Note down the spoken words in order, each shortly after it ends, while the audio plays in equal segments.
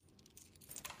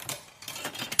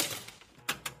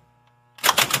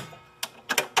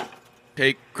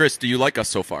Hey, Chris, do you like us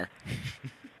so far?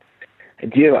 I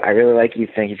do. I really like you.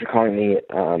 Thank you for calling me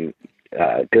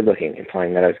good looking,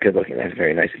 implying that I was good looking. That's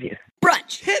very nice of you.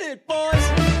 Brunch. Hit it,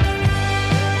 boys.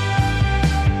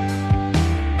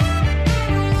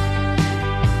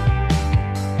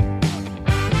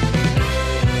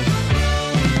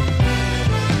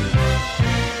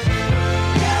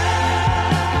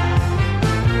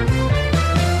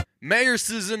 Mayor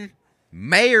season.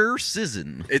 Mayor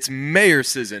season. It's Mayor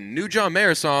season. New John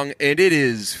Mayer song, and it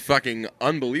is fucking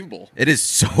unbelievable. It is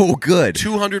so good.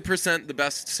 200% the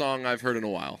best song I've heard in a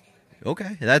while.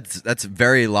 Okay, that's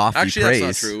very lofty Actually, praise.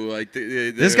 that's not true. Like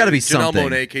There's got to be Janelle something.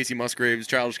 Monáe, Casey Musgraves,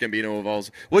 Childish Gambino of all.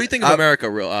 What do you think of America?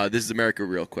 This is America,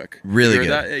 real quick. Really You good.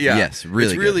 heard that? Yeah. Yes, really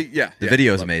It's good. really, yeah. The yeah,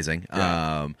 video is love it. amazing.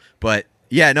 Yeah. But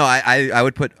yeah, no, I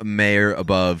would put Mayer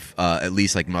above at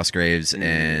least like Musgraves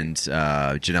and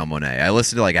Janelle Monáe. I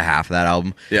listened to like a half of that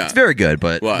album. Yeah. It's very good,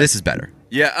 but What? this is better.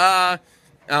 Yeah, I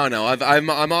don't know.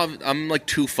 I'm like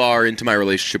too far into my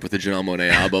relationship with the Janelle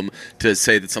Monáe album to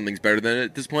say that something's better than it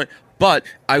at this point. But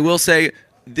I will say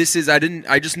this is. I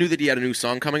just knew that he had a new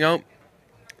song coming out.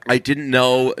 I didn't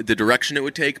know the direction it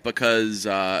would take because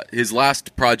his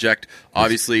last project,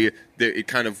 obviously, it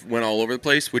kind of went all over the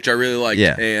place, which I really liked.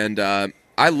 Yeah. And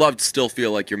I loved "Still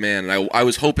Feel Like Your Man," and I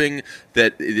was hoping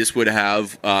that this would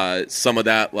have some of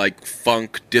that like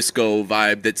funk disco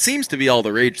vibe that seems to be all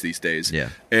the rage these days. Yeah.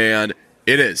 And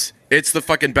it is. It's the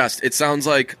fucking best. It sounds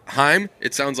like Haim.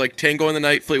 It sounds like Tango in the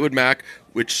Night, Fleetwood Mac,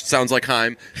 which sounds like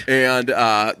Haim. And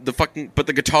but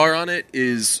the guitar on it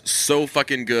is so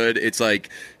fucking good. It's like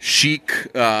chic,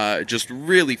 just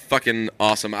really fucking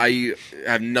awesome. I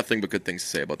have nothing but good things to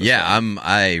say about this. Yeah, song.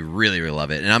 I really, really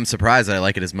love it, and I'm surprised that I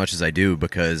like it as much as I do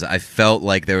because I felt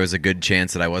like there was a good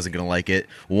chance that I wasn't going to like it.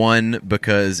 One,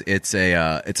 because it's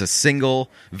a single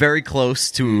very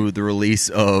close to the release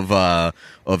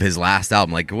of his last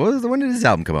album. Like, when did his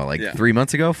album come out? Like 3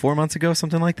 months ago, 4 months ago,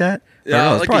 something like that. Yeah, I don't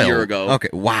know, it's like a probably year ago. Okay,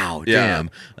 wow, Yeah. damn,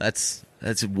 that's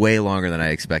way longer than I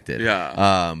expected.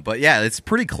 Yeah. But yeah, it's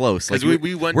pretty close. Like 'Cause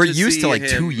we went we're to used see to like him-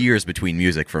 2 years between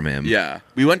music from him. Yeah,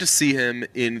 we went to see him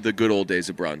in the good old days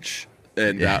of brunch,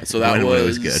 and Yeah, that when it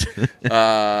was was good.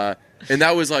 and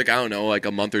that was like I don't know, like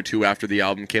a month or two after the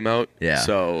album came out. Yeah.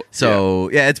 So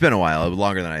yeah, it's been a while,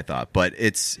 longer than I thought, but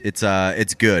it's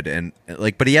good and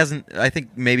like, but he hasn't. I think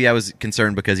maybe I was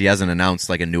concerned because he hasn't announced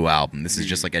like a new album. This is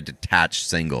just like a detached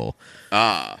single.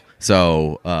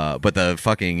 So, but the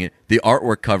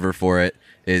artwork cover for it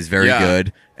is very Yeah.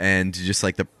 good, and just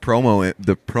like the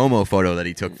promo photo that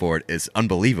he took for it is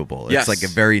unbelievable. It's Yes. like a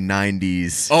very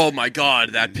 90s. Oh my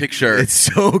god, that picture! It's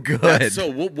so good.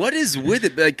 So what is with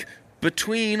it? Like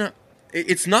between,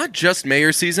 it's not just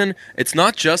Mayor season. It's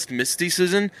not just Misty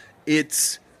season.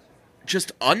 It's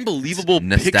just unbelievable It's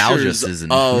nostalgia pictures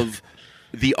season. of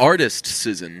the artist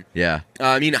season. Yeah.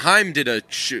 I mean, Haim did a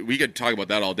shoot. We could talk about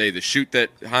that all day. The shoot that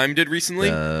Haim did recently.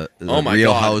 The oh my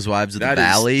Real god, Housewives of the That is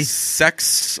Valley.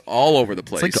 sex all over the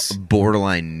place. It's like a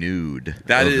borderline nude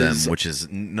That of is- them, which is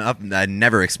I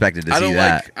never expected to I see don't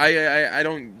that. like. I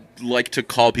don't like to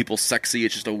call people sexy.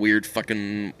 It's just a weird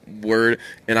fucking word,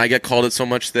 and I get called it so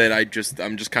much that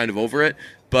I'm just kind of over it.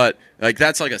 But like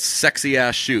that's like a sexy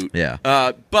ass shoot. Yeah.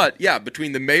 But yeah,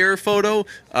 between the Mayor photo,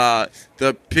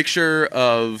 the picture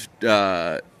of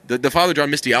the Father John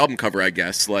Misty album cover, I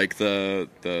guess, like the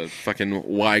fucking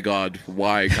why God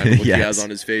why kind of look Yes. he has on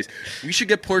his face. We should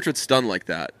get portraits done like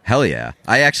that. Hell yeah!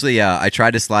 I actually I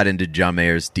tried to slide into John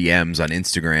Mayer's DMs on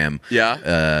Instagram. Yeah.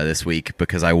 This week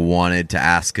because I wanted to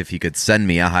ask if he could send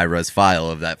me a high res file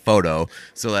of that photo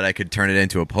so that I could turn it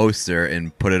into a poster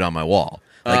and put it on my wall.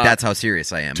 Like that's how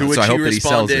serious I am. To which so I hope you that he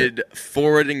sells it. responded,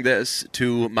 forwarding this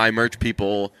to my merch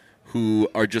people who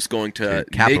are just going to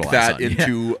make Capitalize that on,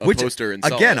 into a Which, poster and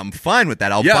sell again, it. I'm fine with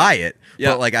that. I'll Yeah. buy it.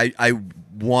 Yeah. But like I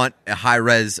want a high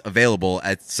res available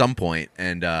at some point,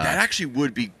 and That actually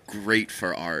would be great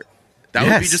for art. That would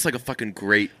be Yes. just like a fucking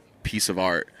great piece of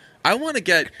art. I want to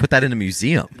get. put that in a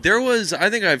museum. There was, I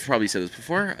think I've probably said this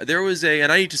before. There was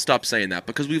and I need to stop saying that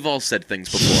because we've all said things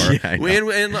before. Yeah, I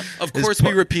know. and of This course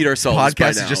we repeat ourselves. by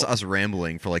Podcast now. is just us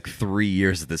rambling for like 3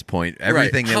 years at this point.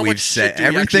 Everything that How we've much shit said, do we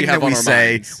actually everything have that on we our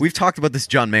say, minds? we've talked about this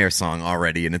John Mayer song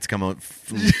already, and it's come out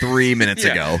 3 minutes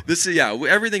Yeah, ago. This is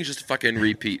everything's just fucking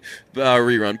repeat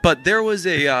rerun. But there was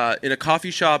in a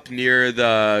coffee shop near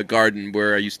the garden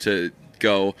where I used to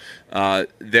go.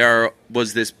 There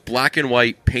was this black and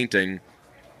white painting,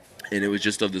 and it was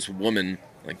just of this woman.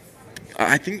 Like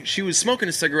I think she was smoking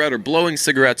a cigarette or blowing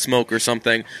cigarette smoke or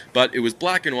something. But it was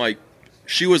black and white.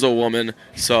 She was a woman,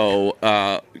 so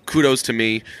kudos to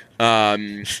me.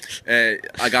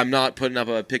 Like I'm not putting up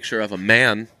a picture of a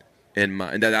man and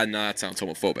that sounds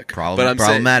homophobic. But I'm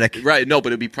problematic. Right? No, but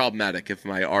it'd be problematic if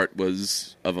my art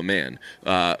was of a man.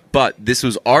 But this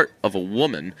was art of a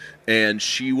woman, and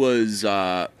she was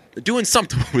doing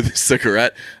something with a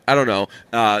cigarette. I don't know.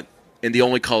 And the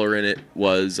only color in it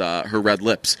was her red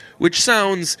lips, which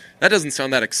doesn't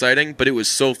sound that exciting, but it was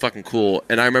so fucking cool.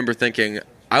 And I remember thinking,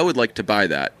 I would like to buy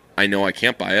that. I know I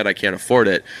can't buy it. I can't afford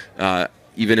it.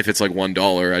 Even if it's like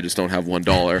 $1, I just don't have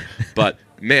 $1. But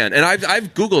man, and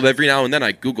I've Googled every now and then.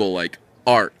 I Google like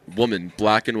art, woman,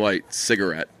 black and white,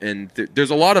 cigarette, and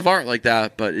there's a lot of art like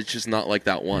that, but it's just not like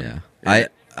that one. Yeah. And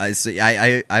I see.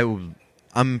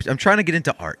 I'm trying to get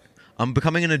into art. I'm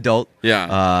becoming an adult.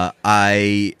 Yeah.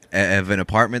 I have an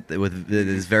apartment that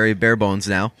is very bare bones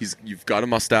now. You've got a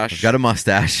mustache. I've got a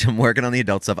mustache. I'm working on the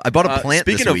adult stuff. I bought a plant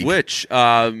this Speaking week. of which,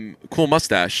 cool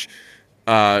mustache.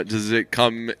 Does it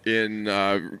come in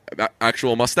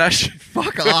actual mustache?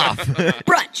 Fuck off.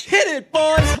 Brunch. Hit it,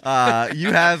 boys.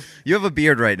 You have a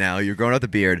beard right now. You're growing out the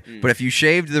beard. But if you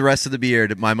shaved the rest of the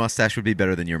beard, my mustache would be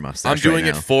better than your mustache. I'm doing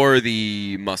right it now. for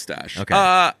the mustache. Okay.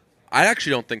 I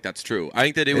actually don't think that's true. I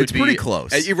think that it's pretty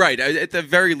close. You're right. At the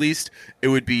very least, it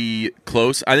would be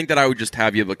close. I think that I would just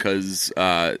have you because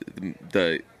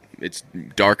it's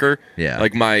darker. Yeah.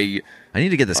 Like I need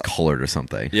to get this colored or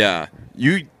something. Yeah.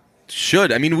 You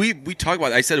should. I mean, we talk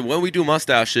about it. I said when we do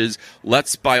mustaches,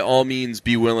 let's by all means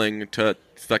be willing to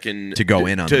fucking go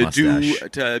in on the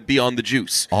mustache. to be on the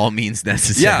juice. All means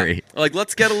necessary. Yeah. Like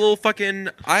let's get a little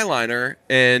fucking eyeliner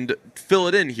and fill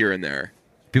it in here and there.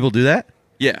 People do that?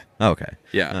 Yeah. Okay.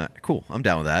 Yeah. Cool. I'm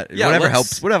down with that. Yeah,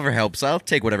 Whatever helps. I'll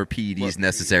take whatever PED's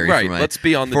necessary. Right. For Let's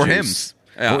be on the for juice.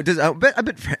 Hims. Yeah.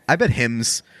 I bet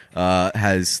Hims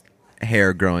has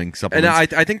hair growing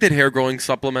supplements. And I think that hair growing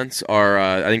supplements are.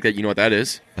 I think that you know what that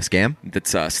is. A scam?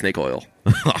 That's snake oil.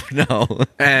 Oh no.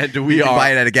 And we You can are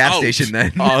buy it at a gas out station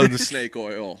then. on the snake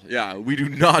oil. Yeah, we do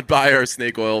not buy our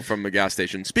snake oil from a gas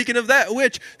station. Speaking of that,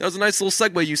 that was a nice little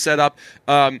segue you set up.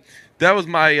 That was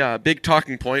my big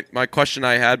talking point, my question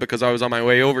I had because I was on my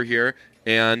way over here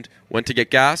and went to get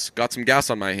gas, got some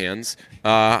gas on my hands.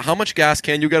 How much gas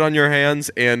can you get on your hands?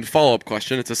 And follow-up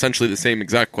question, it's essentially the same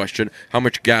exact question. How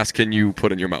much gas can you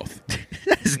put in your mouth?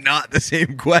 That is not the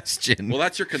same question. Well,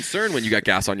 that's your concern when you got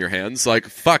gas on your hands. Like,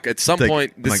 fuck, at some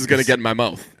point, this is going to get in my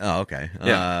mouth. Oh, okay.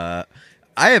 Yeah.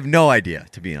 I have no idea,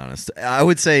 to be honest. I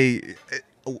would say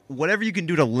whatever you can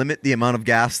do to limit the amount of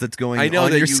gas that's going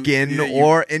on your skin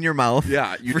or in your mouth.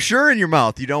 Yeah, for sure in your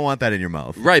mouth. You don't want that in your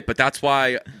mouth. Right, but that's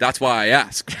why I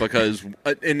ask, because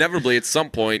inevitably at some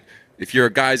point, if you're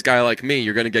a guy's guy like me,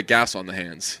 you're going to get gas on the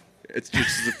hands. It's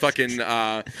just a fucking...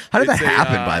 How did that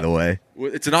happen, by the way?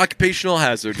 It's an occupational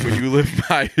hazard when you live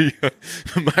by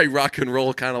my rock and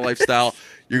roll kind of lifestyle.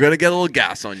 You're going to get a little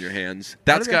gas on your hands.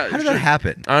 How did that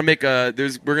happen? We're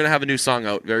going to have a new song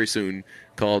out very soon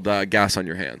called Gas on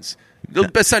Your Hands. It'll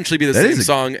essentially be the same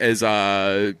song as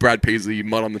Brad Paisley,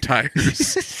 Mud on the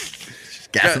Tires.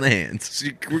 Gas on the hands. So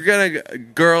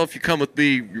girl, if you come with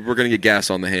me, we're going to get gas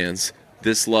on the hands.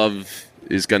 This love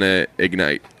is going to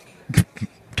ignite.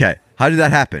 Okay. How did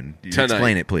that happen? Tonight.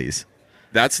 Explain it, please.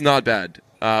 That's not bad.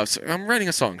 So I'm writing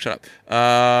a song. Shut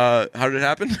up. How did it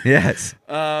happen? Yes.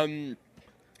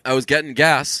 I was getting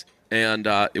gas, and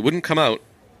it wouldn't come out,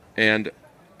 and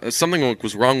something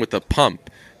was wrong with the pump.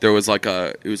 There was like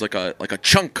a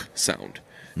chunk sound,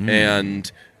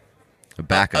 and a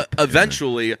backup.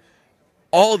 Eventually,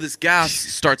 all of this gas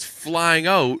starts flying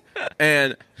out,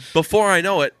 and before I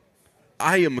know it,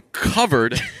 I am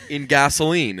covered in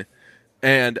gasoline,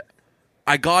 and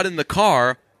I got in the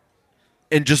car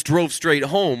and just drove straight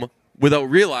home without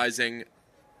realizing.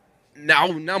 Now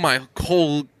my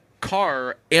whole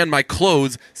car and my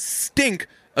clothes stink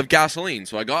of gasoline.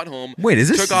 So I got home. Wait, is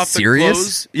this took off serious? The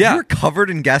clothes. Yeah. You were covered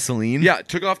in gasoline? Yeah,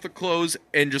 took off the clothes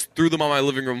and just threw them on my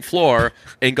living room floor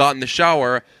and got in the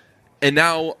shower. And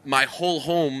now my whole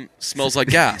home smells like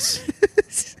gas.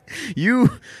 You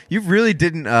really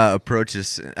didn't approach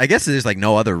this. I guess there's like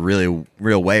no other really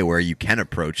real way where you can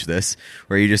approach this,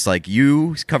 where you just like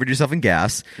you covered yourself in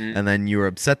gas, and then you were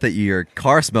upset that your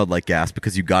car smelled like gas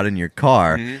because you got in your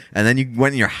car, and then you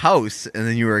went in your house, and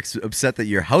then you were upset that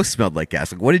your house smelled like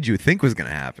gas. Like, what did you think was going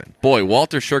to happen? Boy,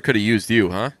 Walter sure could have used you,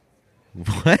 huh?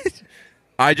 What?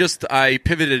 I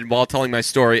pivoted while telling my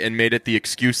story and made it the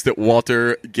excuse that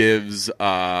Walter gives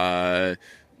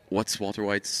what's Walter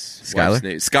White's Skyler? wife's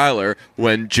name? Skyler.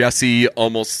 When Jesse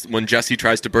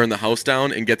tries to burn the house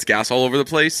down and gets gas all over the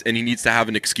place, and he needs to have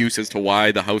an excuse as to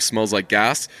why the house smells like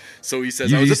gas. So he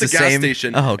says, You "I was at used the the gas same-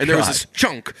 station, Oh, and there was God. this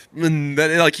chunk." And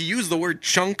then, like, he used the word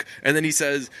chunk, and then he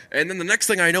says, "And then the next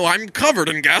thing I know, I'm covered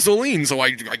in gasoline." So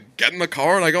I get in the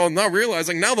car and I go, not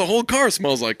realizing now the whole car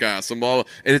smells like gas. And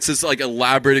it's this like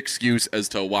elaborate excuse as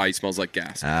to why he smells like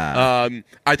gas.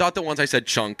 I thought that once I said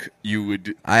chunk, you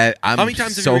would. I'm How many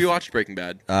times so have you rewatched Breaking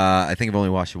Bad? I think I've only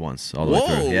watched it once all the way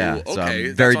Whoa, through. Yeah, so okay,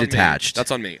 I'm very that's on me. detached.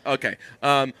 That's on me. Okay.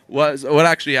 What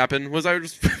actually happened was I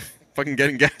was just fucking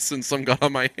getting gas and some got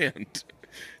on my hand.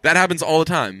 That happens all the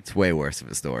time. It's way worse of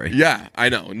a story. Yeah, I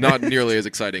know. Not nearly as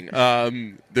exciting.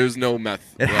 There's no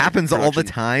meth. It happens all the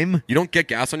production. time. You don't get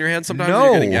gas on your hands sometimes when No,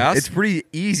 you're getting gas? it's pretty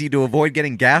easy to avoid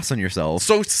getting gas on yourself.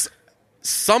 So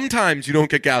sometimes you don't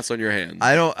get gas on your hands.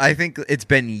 I think it's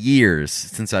been years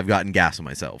since I've gotten gas on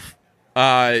myself.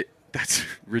 That's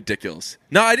ridiculous.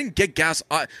 No, I didn't get gas.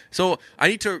 So I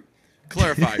need to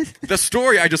clarify. The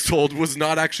story I just told was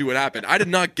not actually what happened. I did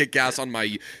not get gas on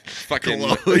my fucking...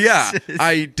 Clothes. Yeah,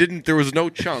 I didn't. There was no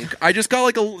chunk. I just got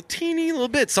like a teeny little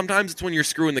bit. Sometimes it's when you're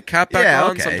screwing the cap back Yeah,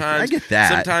 on. okay. Sometimes I get that.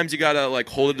 Sometimes you gotta like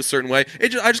hold it a certain way. I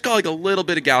just got like a little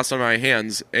bit of gas on my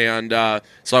hands, and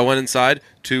so I went inside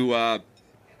to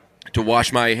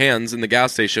wash my hands in the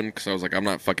gas station because I was like, I'm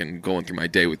not fucking going through my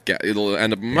day with gas. It'll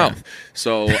end up in my mouth.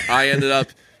 So I ended up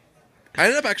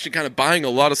actually kind of buying a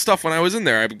lot of stuff when I was in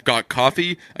there. I got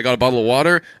coffee. I got a bottle of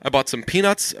water. I bought some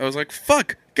peanuts. I was like,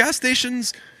 fuck, gas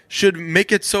stations should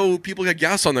make it so people get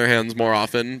gas on their hands more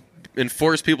often and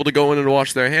force people to go in and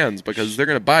wash their hands because they're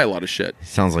going to buy a lot of shit.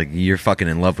 Sounds like you're fucking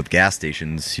in love with gas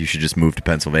stations. You should just move to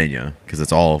Pennsylvania because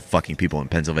that's all fucking people in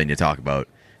Pennsylvania talk about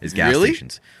is gas Really?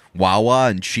 stations. Wawa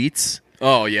and Sheetz.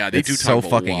 Oh, yeah. They It's do so talk about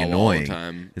fucking Wawa annoying. all the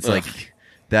time. It's Ugh. like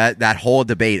that whole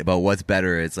debate about what's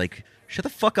better. It's like, shut the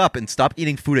fuck up and stop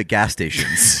eating food at gas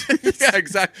stations. Yeah,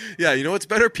 exactly. Yeah, you know what's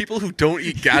better? People who don't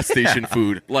eat gas station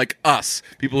food, like us.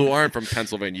 People who aren't from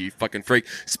Pennsylvania, you fucking freak.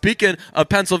 Speaking of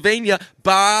Pennsylvania,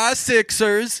 bye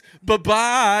Sixers.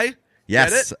 Bye-bye. Yes,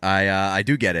 Get it? I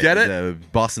do get it. Get it? The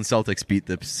Boston Celtics beat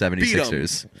the Beat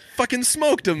 76ers. 'em. Fucking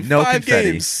smoked them. No 5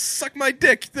 confetti. games. Suck my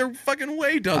dick. They're fucking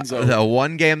way donezo. The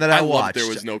one game that I loved watched, there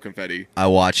was no confetti. I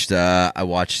watched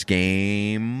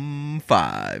game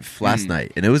 5 last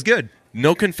night, and it was good.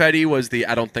 No confetti was the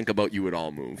I don't think about you at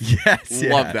all move. Yes,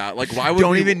 Love yeah. that. Like, why would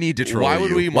Don't we even need to troll Why would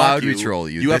you. we Why mock would we you? troll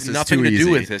you? You This have is nothing too to do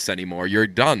easy. with this anymore. You're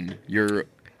done. You're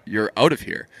out of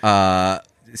here.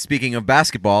 Speaking of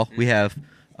basketball, we have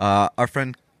our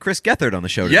friend Chris Gethard on the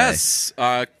show today. Yes.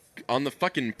 On the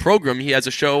fucking program, he has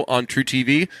a show on True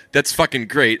TV that's fucking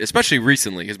great, especially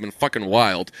recently. Has been fucking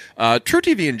wild. True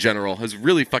TV in general has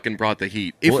really fucking brought the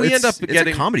heat. If Well, we end up it's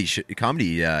getting a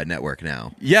comedy network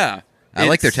now. yeah, I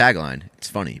like their it's- tagline. It's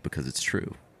funny because it's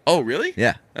true. Oh, really?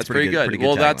 Yeah, that's it's pretty pretty good- good. pretty good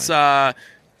Well, tagline.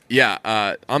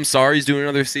 that's I'm sorry he's doing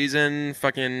another season.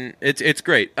 Fucking, it's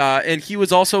great. And he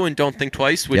was also in Don't Think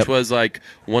Twice, which Yep. was like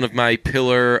one of my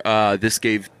pillar. This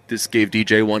gave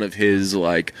DJ one of his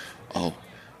like, oh,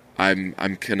 I'm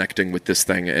connecting with this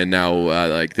thing, and now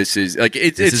like this is like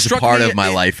it. This it is a struck part me, of my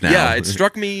life now. Yeah, it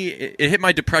struck me. It hit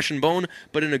my depression bone,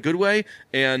 but in a good way.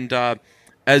 And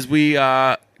as we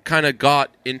kind of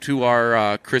got into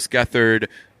our Chris Gethard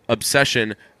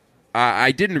obsession.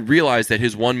 I didn't realize that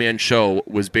his one-man show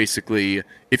was basically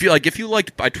if you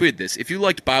liked I tweeted this, if you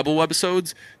liked Bible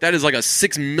webisodes, that is like a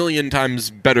 6 million times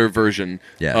better version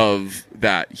of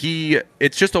that.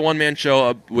 It's just a one-man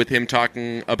show with him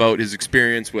talking about his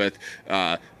experience with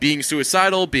being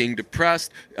suicidal, being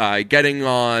depressed, getting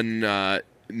on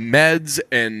meds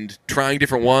and trying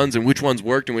different ones and which ones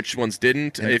worked and which ones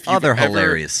didn't. And If you've other ever-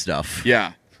 hilarious stuff.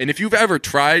 Yeah. And if you've ever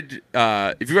tried,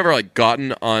 if you've ever like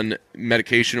gotten on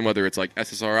medication, whether it's like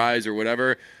SSRIs or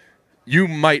whatever, you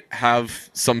might have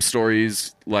some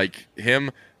stories like him.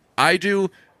 I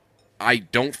do. I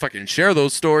don't fucking share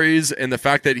those stories, and the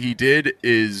fact that he did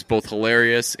is both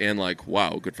hilarious and like,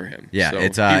 wow, good for him. Yeah, So,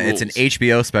 it's he an rules.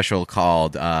 HBO special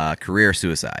called Career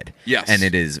Suicide. Yes. And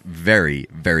it is very,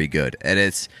 very good. And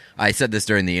I said this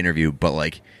during the interview, but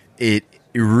like it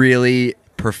really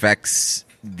perfects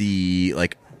the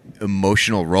like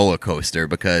emotional roller coaster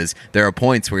because there are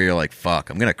points where you're like,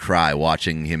 fuck, I'm gonna cry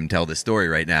watching him tell this story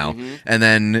right now, and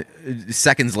then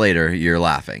seconds later you're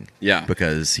laughing,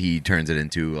 because he turns it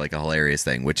into like a hilarious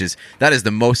thing, that is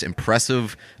the most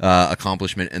impressive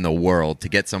accomplishment in the world, to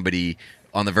get somebody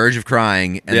on the verge of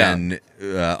crying and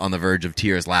then on the verge of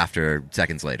tears, laughter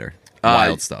seconds later.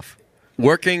 Wild stuff.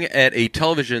 Working at a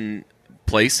television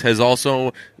place has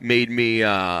also made me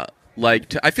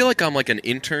I feel like I'm like an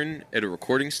intern at a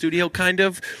recording studio, kind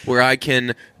of, where I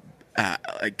can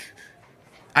like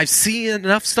I've seen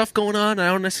enough stuff going on. I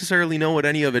don't necessarily know what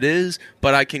any of it is,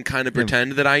 but I can kind of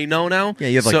pretend that I know now. Yeah,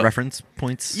 you have like reference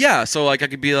points. Yeah, so like I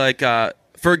could be like,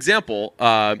 for example,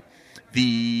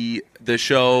 the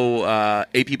show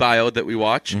AP Bio that we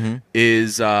watch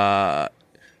is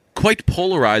quite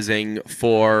polarizing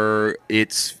for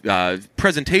its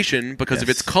presentation because of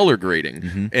its color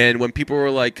grading. And when people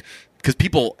were like, because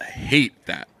people hate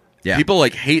that. Yeah. People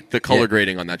like hate the color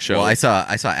grading on that show. Well, I saw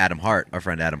Adam Hart, our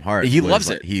friend Adam Hart. He loves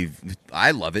it.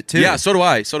 I love it too. Yeah, so do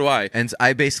I. And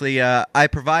I basically I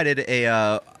provided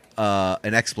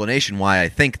an explanation why I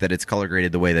think that it's color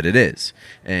graded the way that it is.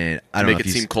 And I don't know make if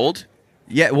it seem cold.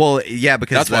 Yeah, well, yeah,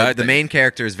 because That's the main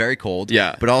character is very cold.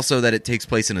 Yeah, but also that it takes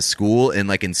place in a school, and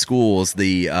like in schools,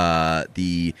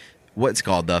 the what's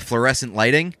called the fluorescent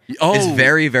lighting is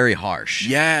very, very harsh.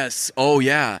 Yes. Oh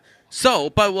yeah. So,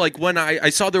 but like when I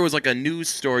saw there was like a news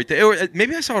story, or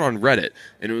maybe I saw it on Reddit,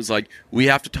 and it was like, we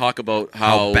have to talk about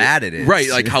how bad it is. Right,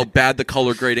 like how bad the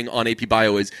color grading on AP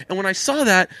Bio is. And when I saw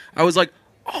that, I was like,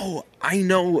 oh, I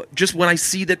know, just when I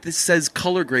see that this says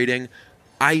color grading,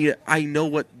 I know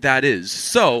what that is.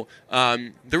 So,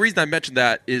 the reason I mentioned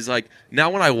that is like, now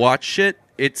when I watch shit,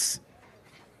 it's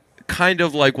kind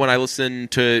of like when I listen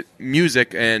to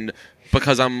music, and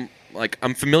because I'm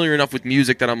familiar enough with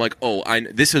music that I'm like, oh,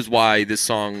 this is why this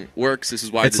song works. This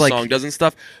is why this song does and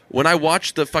stuff. When I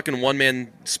watch the fucking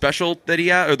one-man special that he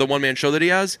has, or the one-man show that he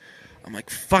has, I'm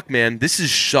like, fuck, man, this is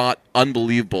shot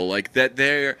unbelievable. Like that,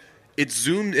 it's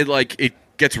zoomed. It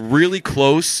gets really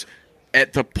close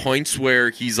at the points where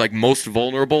he's like most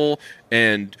vulnerable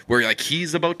and where like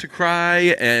he's about to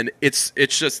cry, and it's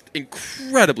just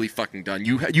incredibly fucking done.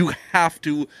 You have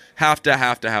to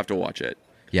watch it.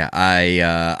 Yeah,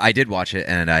 I did watch it,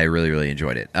 and I really, really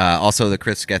enjoyed it. Also, the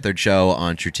Chris Gethard show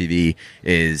on True TV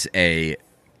is a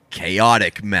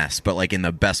chaotic mess, but like in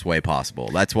the best way possible.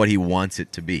 That's what he wants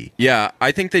it to be. Yeah,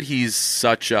 I think that he's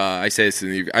such I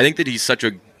think that he's such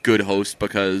a good host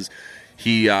because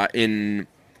he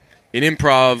in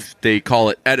improv, they call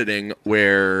it editing,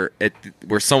 where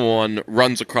someone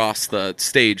runs across the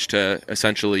stage to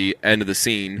essentially end the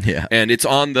scene. Yeah. And it's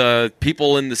on the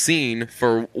people in the scene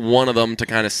for one of them to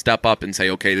kind of step up and say,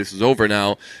 okay, this is over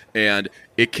now. And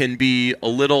it can be a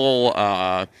little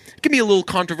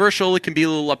controversial. It can be a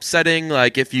little upsetting.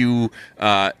 Like if you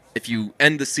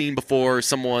end the scene before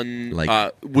someone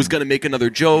was going to make another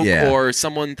joke, or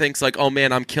someone thinks like, oh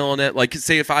man, I'm killing it. Like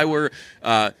say if I were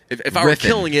if I were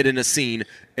killing it in a scene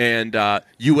and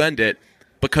you end it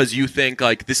because you think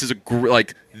like this is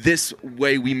this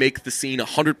way we make the scene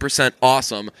 100%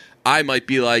 awesome, I might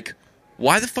be like,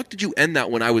 why the fuck did you end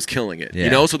that when I was killing it? Yeah. You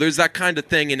know, so there's that kind of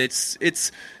thing, and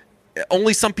it's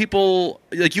only some people,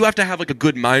 like, you have to have like a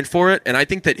good mind for it, and I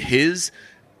think that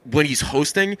when he's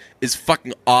hosting is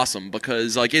fucking awesome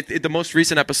because like the most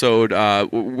recent episode,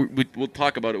 we'll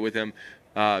talk about it with him.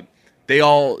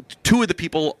 Two of the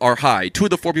people are high. Two of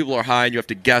the four people are high, and you have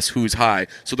to guess who's high.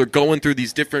 So they're going through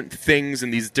these different things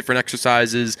and these different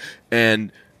exercises,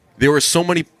 and there were so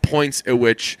many points at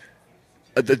which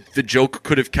the joke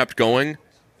could have kept going,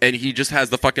 and he just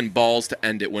has the fucking balls to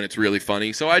end it when it's really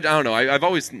funny. So I don't know. I've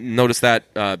always noticed that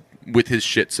with his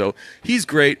shit. So he's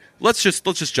great. Let's just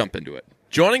jump into it.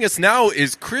 Joining us now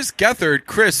is Chris Gethard.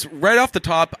 Chris, right off the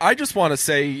top, I just want to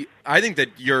say I think that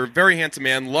you're a very handsome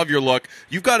man. Love your look.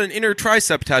 You've got an inner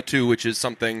tricep tattoo, which is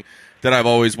something that I've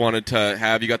always wanted to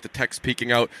have. You got the text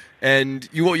peeking out, and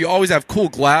you always have cool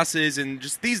glasses. And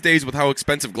just these days, with how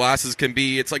expensive glasses can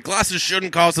be, it's like glasses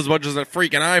shouldn't cost as much as a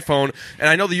freaking iPhone. And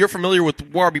I know that you're familiar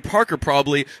with Warby Parker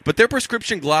probably, but their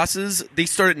prescription glasses, they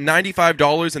start at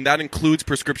 $95, and that includes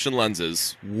prescription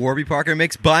lenses. Warby Parker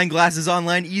makes buying glasses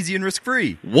online easy and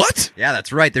risk-free. What? Yeah,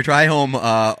 that's right. Their Try Home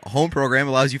program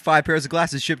allows you 5 pairs of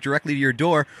glasses shipped directly to your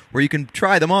door, where you can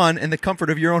try them on in the comfort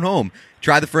of your own home.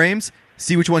 Try the frames,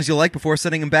 see which ones you like before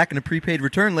sending them back in a prepaid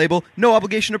return label. No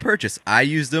obligation to purchase. I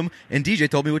used them, and DJ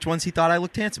told me which ones he thought I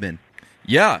looked handsome in.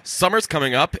 Yeah, summer's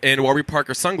coming up, and Warby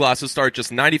Parker sunglasses start at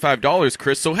just $95,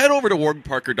 Chris. So head over to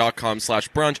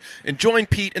warbyparker.com/brunch and join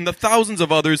Pete and the thousands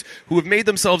of others who have made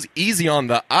themselves easy on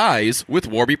the eyes with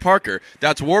Warby Parker.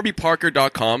 That's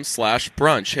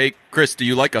warbyparker.com/brunch. Hey, Chris, do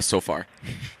you like us so far?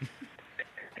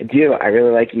 I do. I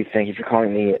really like you. Thank you for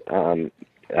calling me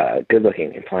good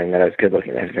looking, implying that I was good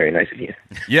looking. That's very nice of you.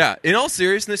 Yeah, in all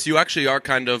seriousness, you actually are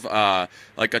kind of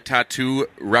like a tattoo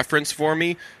reference for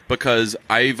me, because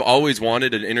I've always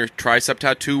wanted an inner tricep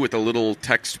tattoo with a little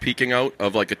text peeking out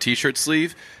of like a t-shirt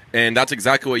sleeve, and that's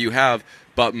exactly what you have.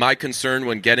 But my concern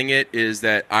when getting it is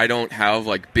that I don't have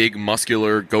like big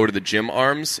muscular go to the gym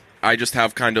arms, I just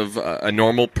have kind of a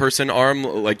normal person arm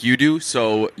like you do.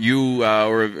 So you're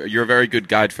a very good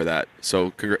guide for that.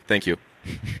 So thank you.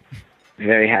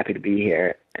 Very happy to be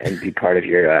here and be part of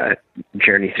your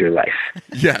journey through life.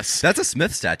 Yes. That's a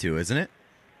Smiths tattoo, isn't it?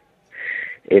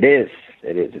 It is.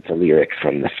 It is. It's a lyric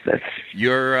from the Smiths.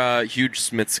 You're a huge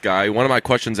Smiths guy. One of my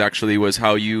questions actually was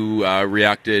how you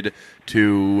reacted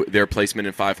to their placement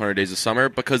in 500 Days of Summer,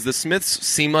 because the Smiths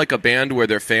seem like a band where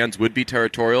their fans would be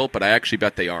territorial, but I actually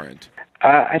bet they aren't.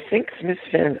 I think Smiths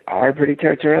fans are pretty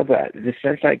territorial, but the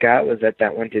sense I got was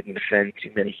that one didn't offend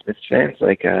too many Smiths fans.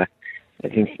 Like, I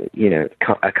think,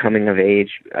 a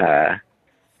coming-of-age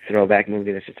throwback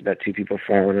movie that's just about two people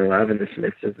falling in love, and the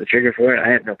Smiths is the trigger for it. I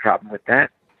had no problem with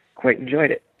that. Quite enjoyed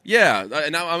it. Yeah,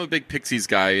 and I'm a big Pixies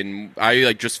guy, and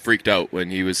I just freaked out when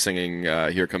he was singing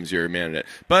 "Here Comes Your Man" in it.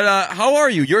 But how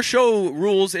are you? Your show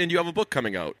rules, and you have a book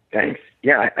coming out. Thanks.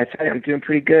 Yeah, I tell you, I'm doing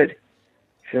pretty good.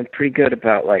 Feeling pretty good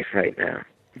about life right now.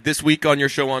 This week on your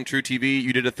show on True TV,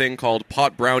 you did a thing called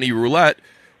Pot Brownie Roulette,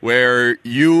 where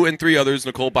you and three others,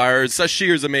 Nicole Byers,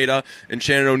 Sashir Zameda, and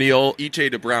Shannon O'Neill, each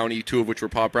ate a brownie, two of which were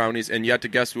pot brownies, and you had to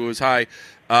guess who was high.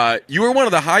 You were one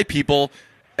of the high people.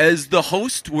 As the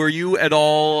host, were you at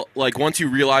all, like, once you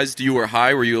realized you were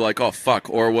high, were you like, oh, fuck,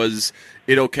 or was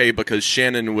it okay because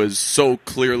Shannon was so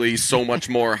clearly so much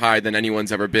more high than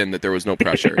anyone's ever been that there was no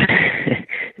pressure?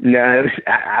 No,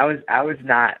 I was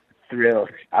not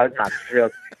thrilled. I was not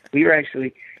thrilled. We were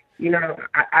actually,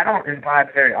 I don't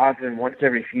imbibe very often, once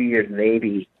every few years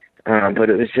maybe, but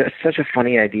it was just such a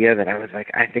funny idea that I was like,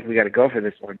 I think we got to go for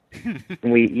this one.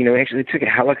 And we actually took a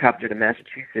helicopter to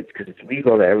Massachusetts because it's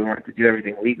legal there. We wanted to do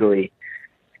everything legally.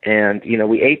 And,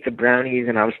 we ate the brownies,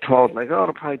 and I was told, like, oh,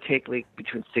 it'll probably take like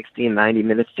between 60 and 90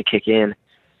 minutes to kick in.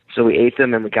 So we ate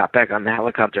them, and we got back on the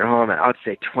helicopter home, and I would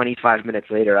say 25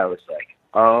 minutes later, I was like,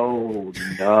 oh,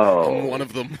 no. I'm one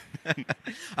of them.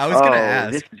 I was going to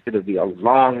ask. This is going to be a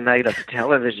long night of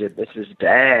television. This is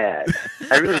bad.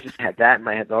 I really just had that in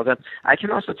my head all the time. I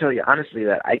can also tell you honestly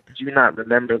that I do not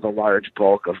remember the large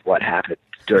bulk of what happened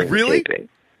during the taping.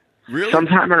 Really?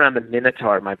 Sometime around the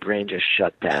Minotaur, my brain just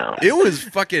shut down. It was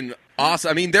fucking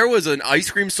awesome. I mean, there was an ice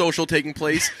cream social taking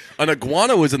place. An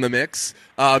iguana was in the mix.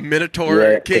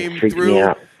 Minotaur came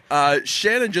through.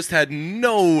 Shannon just had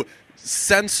no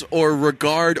sense or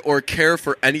regard or care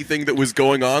for anything that was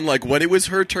going on. Like, when it was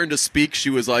her turn to speak, she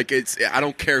was like, I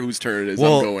don't care whose turn it is,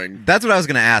 I'm going. That's what I was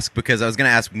going to ask, because I was going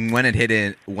to ask when it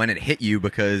hit you,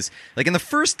 because like in the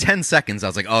first 10 seconds I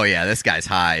was like, oh yeah, this guy's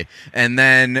high. And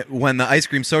then when the ice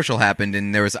cream social happened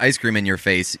and there was ice cream in your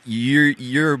face,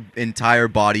 your entire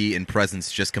body and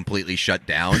presence just completely shut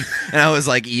down. And I was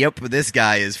like, yep, this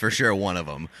guy is for sure one of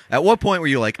them. At what point were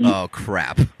you like, oh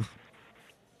crap?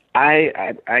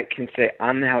 I can say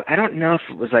on the I don't know if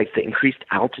it was like the increased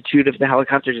altitude of the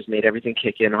helicopter just made everything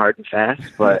kick in hard and fast,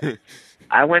 but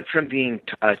I went from being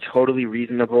a totally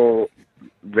reasonable,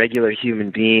 regular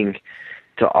human being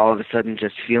to all of a sudden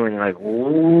just feeling like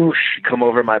whoosh come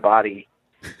over my body.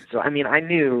 So, I mean, I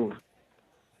knew,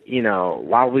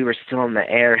 while we were still in the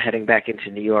air heading back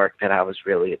into New York that I was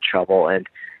really in trouble, and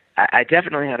I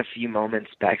definitely had a few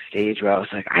moments backstage where I was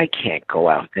like, I can't go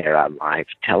out there on live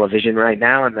television right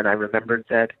now. And then I remembered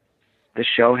that the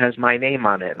show has my name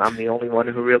on it, and I'm the only one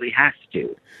who really has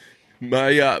to.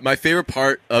 My favorite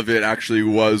part of it actually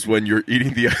was when you're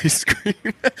eating the ice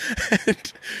cream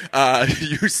and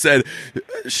you said,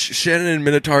 Shannon and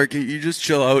Minotaur, can you just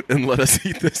chill out and let us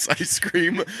eat this ice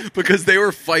cream? Because they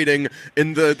were fighting,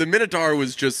 and the Minotaur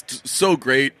was just so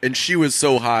great, and she was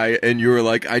so high, and you were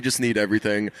like, I just need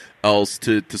everything else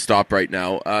to stop right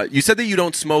now. You said that you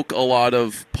don't smoke a lot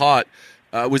of pot.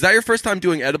 Was that your first time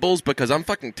doing edibles? Because I'm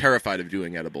fucking terrified of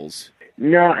doing edibles.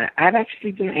 No, I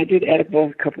did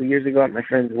edibles a couple of years ago at my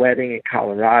friend's wedding in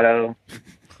Colorado.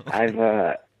 I've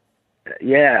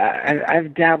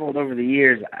dabbled over the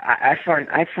years. I find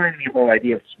the whole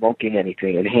idea of smoking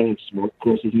anything and having smoke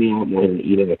grosses me out more than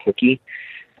eating a cookie.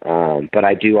 But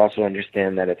I do also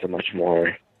understand that it's a much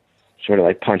more sort of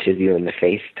like punches you in the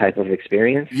face type of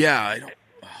experience. Yeah, I don't.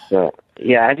 So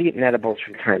yeah, I've eaten edibles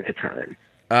from time to time.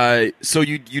 So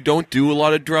you don't do a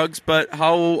lot of drugs, but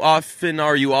how often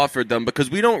are you offered them?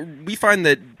 Because we find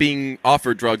that being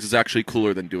offered drugs is actually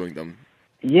cooler than doing them.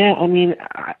 Yeah, I mean,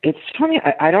 it's funny.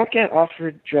 I don't get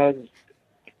offered drugs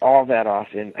all that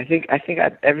often. I think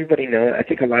everybody knows. I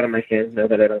think a lot of my fans know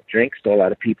that I don't drink, so a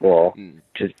lot of people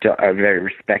just are very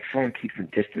respectful and keep some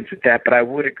distance with that. But I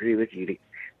would agree with you to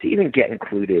even get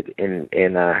included in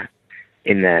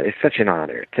that is such an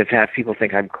honor to have people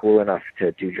think I'm cool enough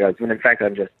to do drugs when in fact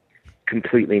I'm just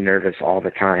completely nervous all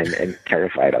the time and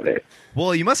terrified of it.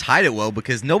 Well, you must hide it well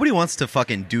because nobody wants to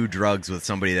fucking do drugs with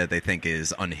somebody that they think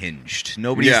is unhinged.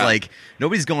 Nobody's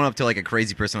nobody's going up to like a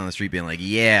crazy person on the street being like,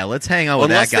 "Yeah, let's hang out with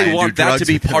Unless that guy." they want and do that drugs to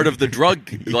be with him. part of the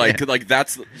drug, like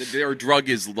that's their drug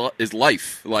is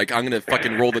life. Like I'm gonna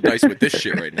fucking roll the dice with this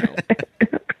shit right now.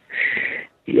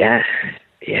 Yeah.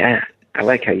 I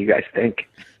like how you guys think.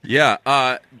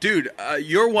 Yeah, dude,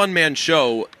 your one-man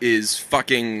show is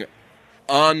fucking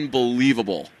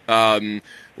unbelievable.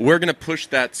 We're gonna push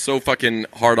that so fucking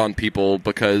hard on people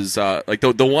because, like,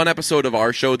 the one episode of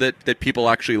our show that people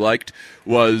actually liked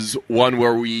was one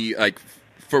where we, like,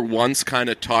 for once kind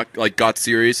of got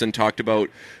serious and talked about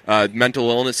mental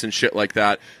illness and shit like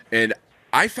that. And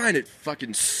I find it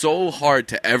fucking so hard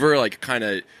to ever, like, kind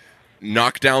of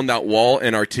knock down that wall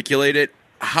and articulate it.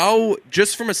 How,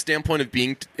 just from a standpoint of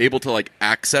being able to, like,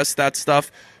 access that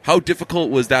stuff, how difficult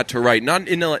was that to write? Not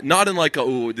in like,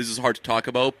 oh, this is hard to talk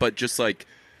about, but just like,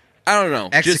 I don't know,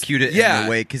 execute it in a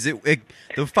way, because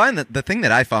the thing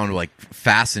that I found like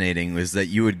fascinating was that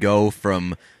you would go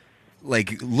from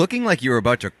like looking like you were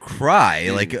about to cry,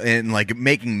 and like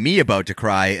making me about to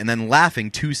cry, and then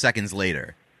laughing 2 seconds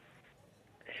later.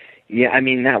 Yeah, I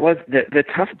mean, that was the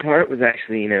tough part was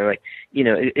actually,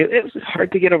 it was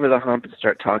hard to get over the hump and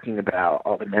start talking about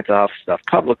all the mental health stuff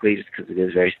publicly just because it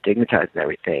is very stigmatized and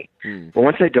everything. But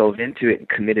once I dove into it and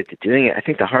committed to doing it, I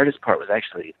think the hardest part was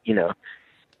actually,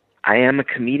 I am a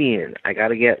comedian. I got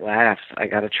to get laughs. I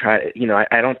got to try,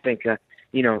 I don't think,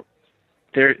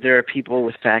 there are people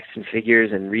with facts and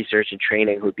figures and research and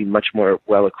training who would be much more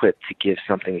well-equipped to give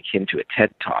something akin to a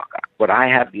TED Talk. What I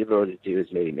have the ability to do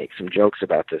is maybe make some jokes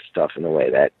about this stuff in a way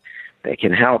that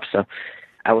can help. So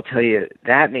I will tell you,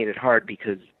 that made it hard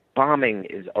because bombing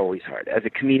is always hard. As a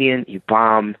comedian, you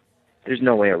bomb. There's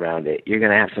no way around it. You're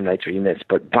going to have some nights where you miss.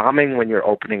 But bombing when you're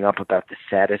opening up about the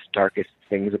saddest, darkest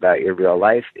things about your real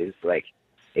life is like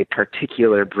a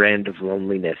particular brand of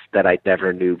loneliness that I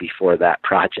never knew before that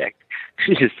project.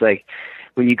 It's just like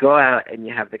when you go out and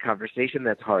you have the conversation,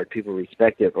 that's hard. People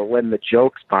respect it. But when the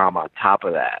jokes bomb on top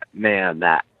of that, man,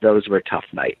 those were tough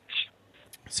nights.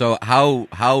 So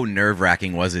how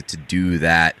nerve-wracking was it to do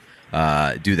that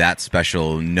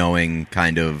special, knowing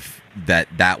kind of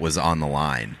that was on the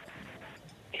line?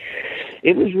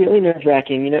 It was really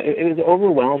nerve-wracking. It was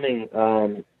overwhelming.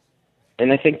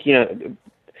 And I think,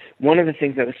 one of the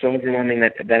things that was so overwhelming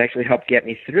that actually helped get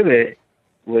me through it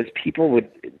was people would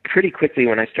pretty quickly,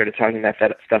 when I started talking about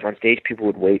that stuff on stage, people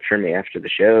would wait for me after the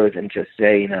shows and just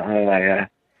say, I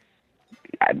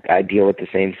deal with the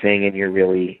same thing, and you're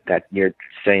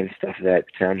saying stuff that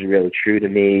sounds really true to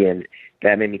me, and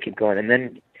that made me keep going. And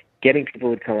then getting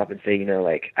people would come up and say,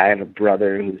 like, I have a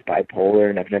brother who's bipolar,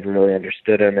 and I've never really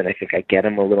understood him, and I think I get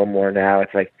him a little more now.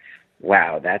 It's like,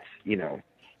 wow, that's a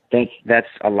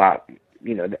lot.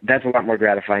 That's a lot more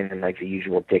gratifying than like the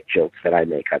usual dick jokes that I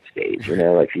make on stage,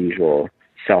 like the usual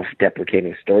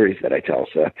self-deprecating stories that I tell.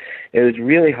 So it was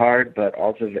really hard, but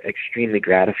also extremely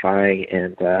gratifying.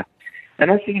 And also,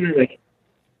 even,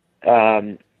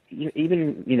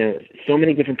 so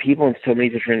many different people in so many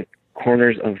different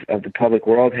corners of the public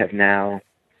world have now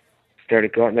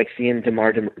started going, like seeing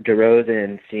DeMar DeRozan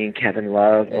and seeing Kevin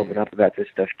Love open up about this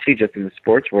stuff too, just in the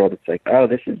sports world. It's like, oh,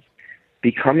 this is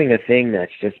becoming a thing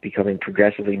that's just becoming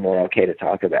progressively more okay to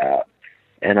talk about.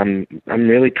 And I'm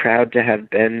really proud to have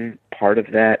been part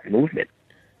of that movement.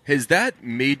 Has that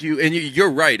made you, and you're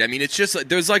right, I mean, it's just,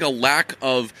 there's like a lack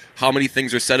of how many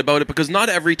things are said about it, because not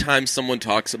every time someone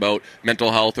talks about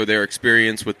mental health or their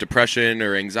experience with depression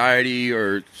or anxiety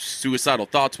or suicidal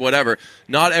thoughts, whatever,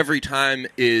 not every time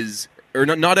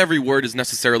not every word is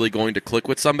necessarily going to click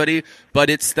with somebody, but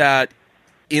it's that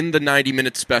in the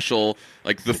 90-minute special,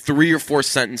 like the 3 or 4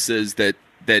 sentences that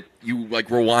you like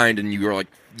rewind and you're like,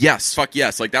 yes, fuck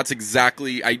yes, like that's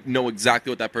exactly, I know exactly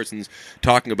what that person's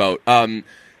talking about.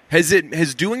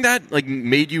 Has doing that like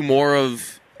made you more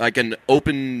of like an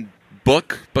open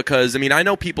book? Because I mean, I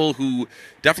know people who,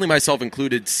 definitely myself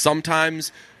included,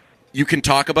 sometimes you can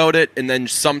talk about it and then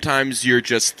sometimes you're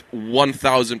just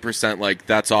 1000% like,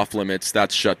 that's off limits,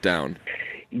 that's shut down.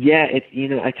 Yeah, it's,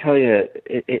 I tell you,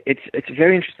 it's a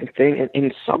very interesting thing.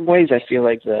 In some ways, I feel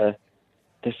like the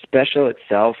special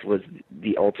itself was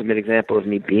the ultimate example of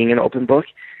me being an open book.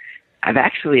 I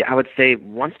would say,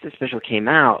 once the special came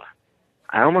out,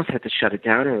 I almost had to shut it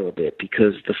down a little bit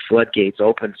because the floodgates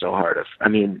opened so hard. I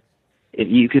mean, if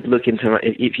you could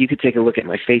take a look at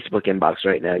my Facebook inbox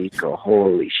right now, you'd go,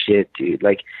 holy shit, dude!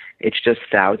 Like, it's just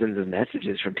thousands of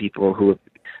messages from people who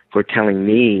are telling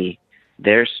me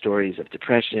their stories of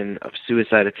depression, of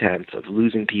suicide attempts, of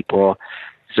losing people.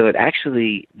 So it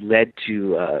actually led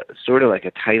to sort of like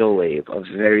a tidal wave of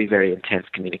very, very intense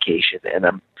communication. And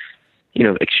I'm,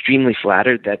 extremely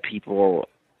flattered that people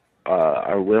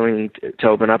are willing to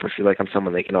open up or feel like I'm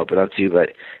someone they can open up to. But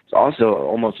it's also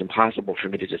almost impossible for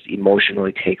me to just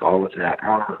emotionally take all of that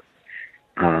on.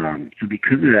 So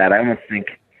because of that, I almost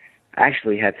think I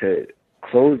actually had to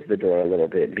close the door a little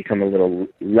bit and become a little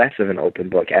less of an open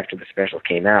book after the special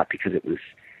came out, because it was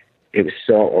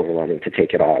so overwhelming to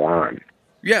take it all on.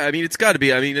 Yeah, I mean, it's got to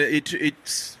be. I mean,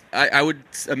 it's. I would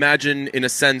imagine, in a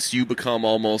sense, you become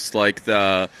almost like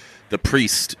the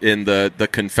priest in the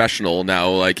confessional now.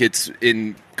 Like, it's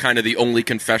in kind of the only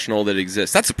confessional that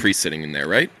exists. That's a priest sitting in there,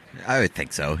 right? I would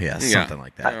think so. Yeah, something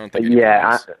like that. I don't think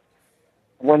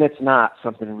when it's not,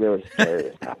 something really scary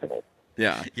is happening.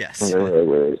 Yeah. Yes.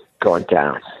 We're going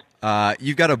down.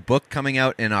 You've got a book coming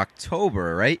out in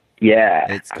October, right?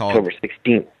 Yeah, it's called October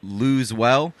 16th. Lose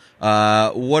Well.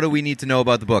 What do we need to know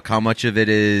about the book? How much of it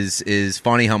is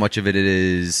funny? How much of it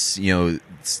is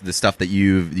the stuff that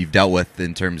you've dealt with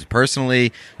in terms of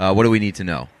personally? What do we need to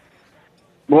know?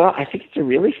 Well, I think it's a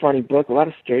really funny book. A lot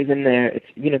of stories in there. It's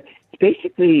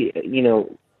basically a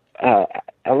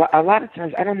lot of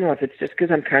times, I don't know if it's just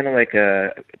because I'm kind of like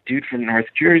a dude from North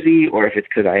Jersey, or if it's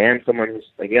because I am someone who's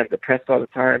depressed all the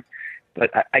time. But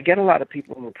I get a lot of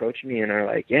people who approach me and are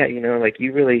like, yeah, like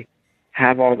you really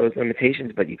have all those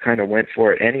limitations, but you kind of went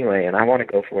for it anyway, and I want to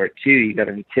go for it too. You got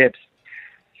any tips?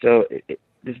 So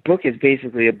this book is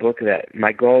basically a book that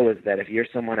my goal is that if you're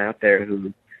someone out there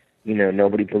who,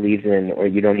 nobody believes in, or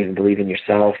you don't even believe in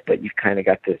yourself, but you've kind of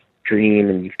got this dream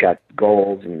and you've got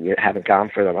goals and you haven't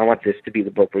gone for them, I want this to be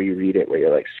the book where you read it, where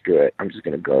you're like, screw it, I'm just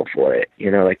going to go for it.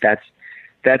 Like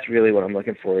that's really what I'm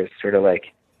looking for, is sort of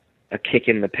like a kick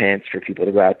in the pants for people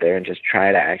to go out there and just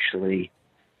try to actually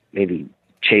maybe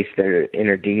chase their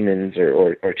inner demons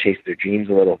or chase their dreams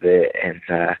a little bit. And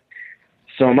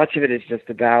so much of it is just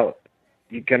about,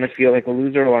 you're going to feel like a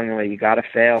loser along the way. You got to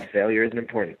fail. Failure is an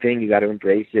important thing. You got to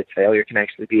embrace it. Failure can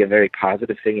actually be a very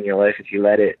positive thing in your life if you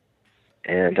let it.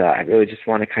 And I really just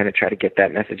want to kind of try to get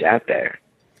that message out there.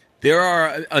 There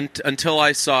are, until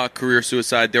I saw Career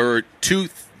Suicide, there were two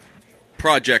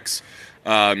projects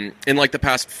in like the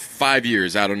past 5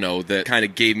 years, I don't know, that kind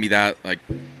of gave me that, like,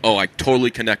 oh, I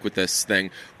totally connect with this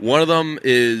thing. One of them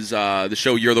is the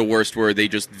show You're the Worst, where they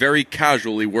just very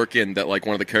casually work in that, like,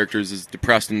 one of the characters is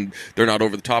depressed and they're not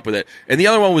over the top with it. And the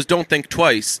other one was Don't Think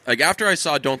Twice. Like, after I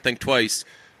saw Don't Think Twice,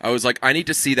 I was like, I need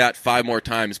to see that 5 more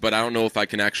times, but I don't know if I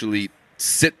can actually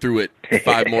sit through it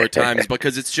 5 more times,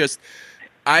 because it's just,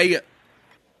 I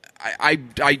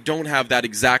don't have that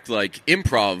exact, like,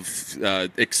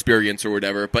 improv experience or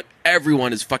whatever, but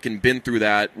everyone has fucking been through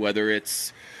that, whether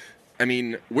it's, I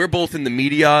mean, we're both in the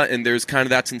media, and there's kind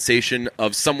of that sensation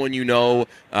of someone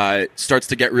starts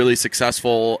to get really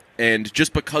successful, and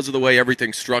just because of the way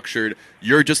everything's structured,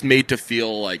 you're just made to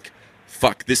feel like,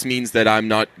 fuck, this means that I'm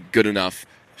not good enough.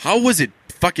 How was it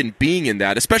fucking being in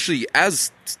that, especially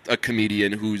as a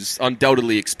comedian who's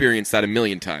undoubtedly experienced that a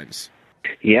million times?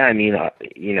 Yeah, I mean, I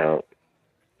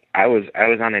was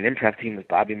on an improv team with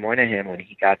Bobby Moynihan when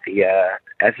he got the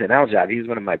SNL job. He was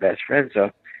one of my best friends,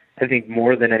 so I think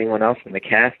more than anyone else in the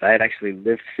cast, I had actually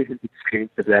lived through the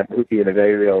experience of that movie in a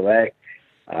very real way.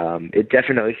 It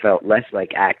definitely felt less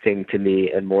like acting to me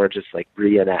and more just like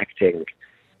reenacting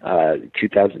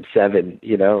 2007,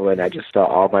 when I just saw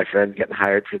all my friends getting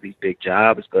hired for these big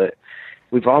jobs. But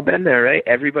we've all been there, right?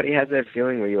 Everybody has that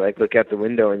feeling where you like look out the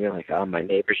window and you're like, oh, my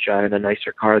neighbor's driving a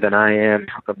nicer car than I am.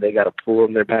 How come they got a pool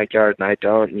in their backyard and I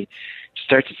don't? And you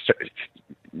start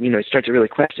to really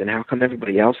question, how come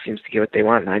everybody else seems to get what they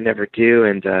want and I never do?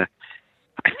 And I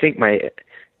think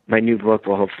my new book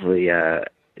will hopefully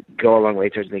go a long way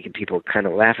towards making people kind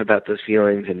of laugh about those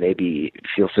feelings and maybe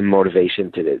feel some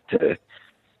motivation to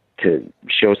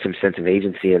show some sense of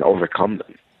agency and overcome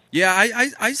them. Yeah,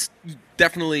 I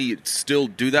definitely still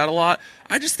do that a lot.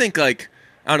 I just think, like,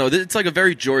 I don't know, it's like a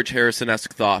very George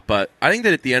Harrison-esque thought, but I think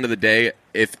that at the end of the day,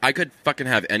 if I could fucking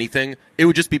have anything, it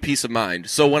would just be peace of mind.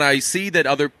 So when I see that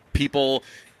other people,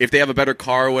 if they have a better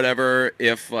car or whatever,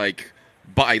 if, like,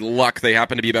 by luck they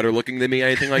happen to be better looking than me,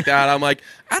 anything like that, I'm like,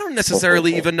 I don't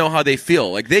necessarily even know how they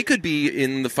feel. Like, they could be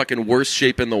in the fucking worst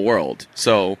shape in the world.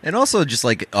 So, and also just,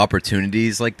 like,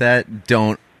 opportunities like that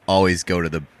don't always go to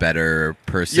the better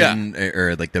person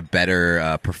or like the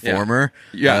better performer.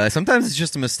 Yeah. Sometimes it's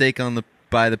just a mistake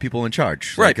by the people in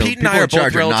charge. Right. Like, Pete and I are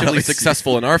both relatively always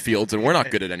successful in our fields, and we're not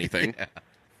good at anything.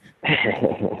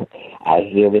 I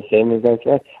feel the same as those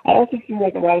guys. I also feel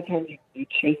like a lot of times you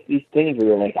chase these things where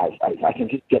you're like, I can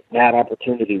just get that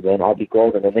opportunity, then I'll be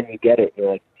golden, and then you get it, and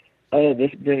you're like, oh,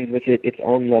 this brings with it its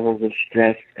own levels of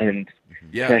stress and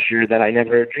Yeah. pressure that I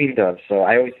never dreamed of. So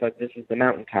I always thought this is the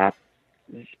mountaintop.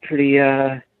 It's pretty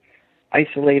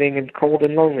isolating and cold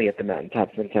and lonely at the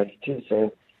mountaintop sometimes too.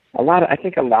 So I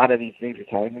think a lot of these things we're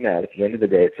talking about, at the end of the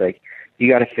day, it's like you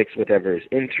got to fix whatever is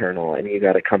internal, and you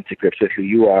got to come to grips with who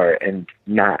you are, and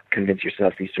not convince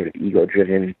yourself these sort of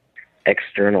ego-driven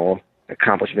external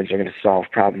accomplishments are going to solve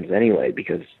problems anyway,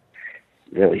 because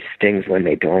it really stings when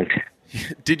they don't.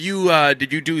 Did you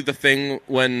do the thing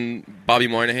when Bobby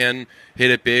Moynihan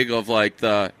hit it big of like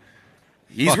the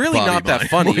he's Fuck really Bobby not that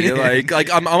funny. like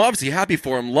I'm obviously happy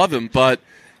for him, love him, but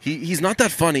he's not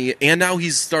that funny, and now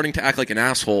he's starting to act like an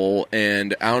asshole,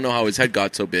 and I don't know how his head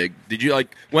got so big. Did you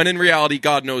like when in reality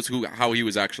God knows how he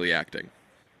was actually acting?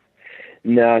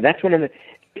 No, that's one of the.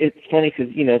 It's funny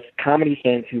because comedy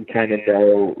fans who kind of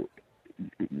know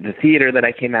the theater that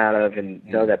I came out of and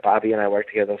know that Bobby and I worked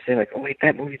together, they'll say like, "Oh wait,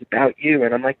 that movie's about you,"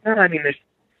 and I'm like, "No, I mean there's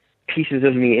pieces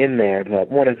of me in there," but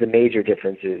one of the major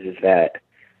differences is that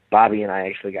Bobby and I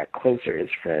actually got closer as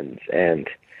friends and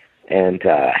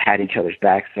had each other's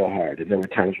backs so hard. And there were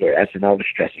times where SNL was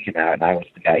stressing him out, and I was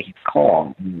the guy he'd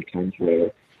call. And there were times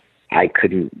where I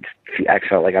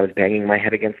felt like I was banging my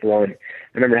head against the wall. And I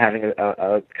remember having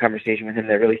a conversation with him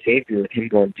that really saved me, with him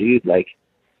going, "Dude, like,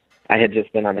 I had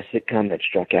just been on a sitcom that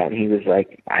struck out," and he was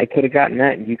like, "I could have gotten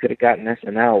that, and you could have gotten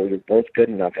SNL. We were both good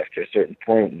enough after a certain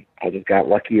point, and I just got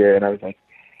luckier." And I was like,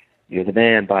 "You're the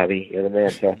man, Bobby. You're the man."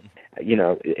 So,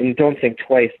 and don't think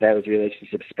twice. That was a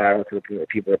relationship spiral to the point where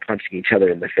people are punching each other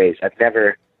in the face. I've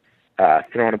never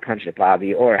thrown a punch at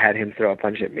Bobby or had him throw a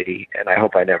punch at me, and I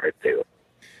hope I never do.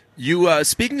 You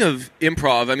speaking of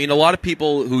improv, I mean, a lot of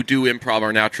people who do improv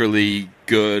are naturally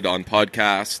good on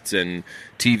podcasts and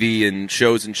TV and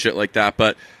shows and shit like that.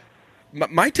 But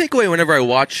my takeaway whenever I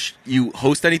watch you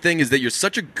host anything is that you're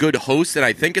such a good host, and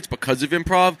I think it's because of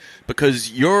improv.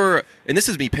 Because and this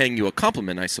is me paying you a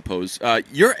compliment, I suppose.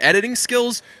 Your editing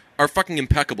skills are fucking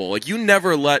impeccable. Like, you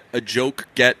never let a joke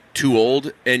get too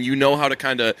old, and you know how to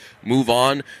kind of move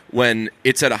on when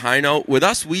it's at a high note. With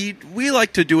us, we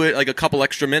like to do it like a couple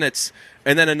extra minutes,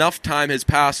 and then enough time has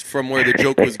passed from where the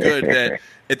joke was good that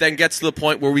it then gets to the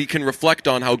point where we can reflect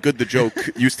on how good the joke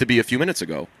used to be a few minutes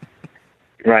ago.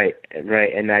 Right.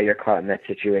 And now you're caught in that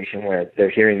situation where they're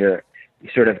hearing your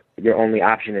only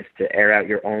option is to air out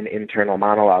your own internal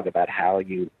monologue about how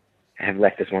you have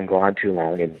let this one go on too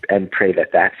long, and pray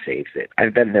that saves it.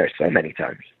 I've been there so many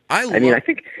times. I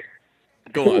think.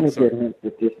 Go on. Sorry.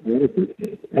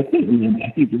 I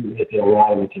think a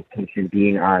lot of it just comes from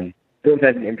being on, both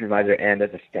as an improviser and as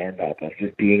a stand-up, like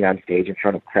just being on stage in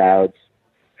front of crowds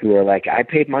who are like, "I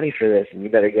paid money for this, and you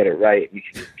better get it right." You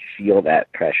can just feel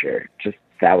that pressure, just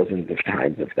thousands of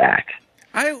times of that.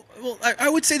 I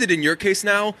would say that in your case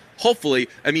now, hopefully,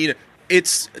 I mean,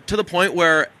 it's to the point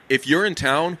where if you're in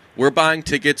town, we're buying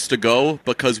tickets to go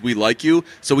because we like you.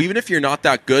 So even if you're not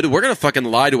that good, we're going to fucking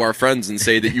lie to our friends and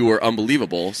say that you were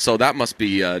unbelievable. So that must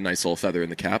be a nice little feather in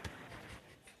the cap.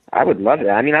 I would love it.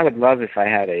 I mean, I would love if I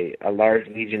had a large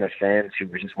legion of fans who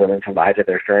were just willing to lie to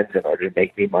their friends in order to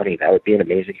make me money. That would be an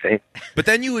amazing thing. But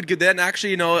then you would get,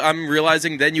 I'm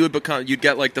realizing then you'd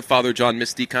get like the Father John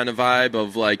Misty kind of vibe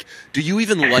of like, do you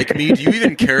even like me? Do you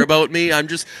even care about me? I'm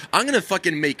going to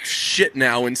fucking make shit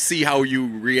now and see how you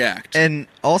react. And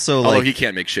also, although he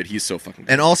can't make shit. He's so fucking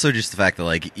good. And also just the fact that,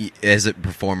 like, as a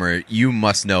performer, you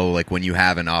must know, like, when you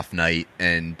have an off night,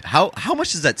 and how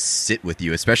much does that sit with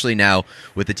you, especially now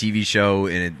with the TV show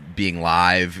and it being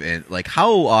live, and like,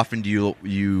 how often do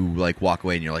you like walk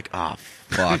away and you're like, oh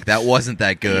fuck, that wasn't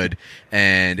that good,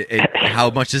 and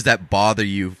how much does that bother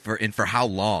you for how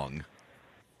long?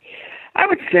 I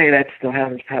would say that still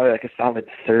happens probably like a solid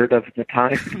third of the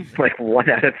time. Like 1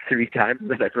 out of 3 times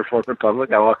that I perform in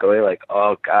public, I walk away like,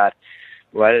 oh God,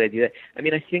 why did I do that? I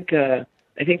mean, I think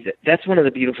that's one of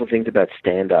the beautiful things about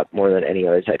stand-up more than any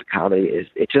other type of comedy is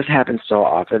it just happens so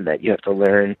often that you have to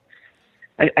learn.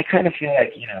 I kind of feel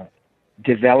like,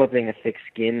 developing a thick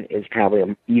skin is probably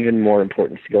an even more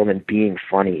important skill than being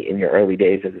funny in your early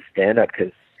days as a stand-up,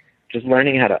 because just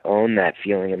learning how to own that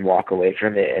feeling and walk away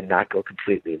from it and not go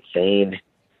completely insane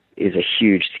is a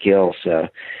huge skill. So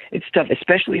it's tough,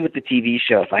 especially with the TV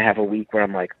show. If I have a week where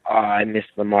I'm like, oh, I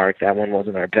missed the mark, that one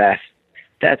wasn't our best,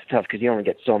 that's tough because you only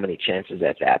get so many chances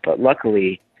at that. But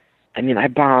luckily, I mean,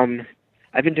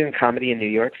 I've been doing comedy in New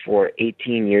York for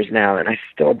 18 years now, and I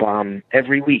still bomb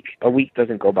every week. A week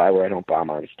doesn't go by where I don't bomb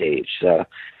on stage. So,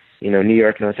 New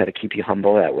York knows how to keep you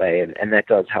humble that way, and that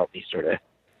does help me sort of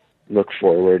look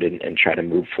forward and try to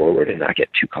move forward and not get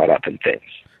too caught up in things.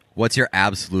 What's your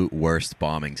absolute worst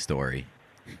bombing story?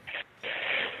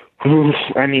 Oof,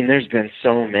 I mean, there's been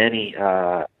so many.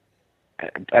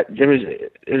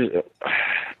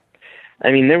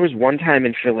 There was one time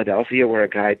in Philadelphia where a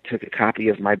guy took a copy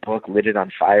of my book, lit it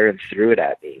on fire, and threw it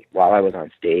at me while I was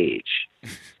on stage.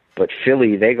 But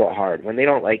Philly, they go hard. When they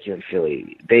don't like you in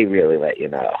Philly, they really let you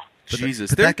know.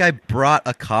 Jesus, But that guy brought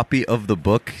a copy of the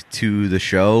book to the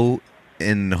show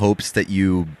in hopes that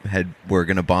you were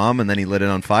going to bomb, and then he lit it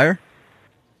on fire?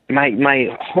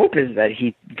 My hope is that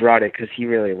he brought it because he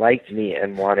really liked me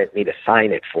and wanted me to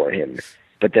sign it for him.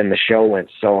 But then the show went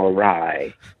so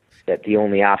awry that the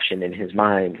only option in his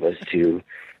mind was to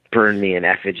burn me in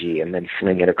effigy and then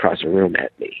fling it across a room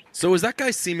at me. So is that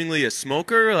guy seemingly a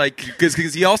smoker? Like, because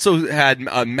he also had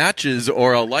matches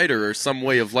or a lighter or some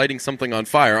way of lighting something on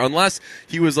fire. Unless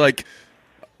he was like,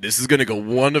 this is going to go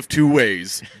one of two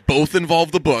ways. Both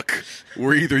involve the book.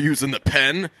 We're either using the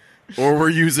pen or we're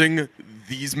using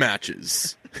these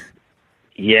matches.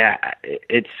 Yeah,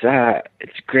 it's a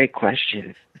great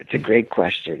question. It's a great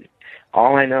question.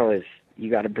 All I know is you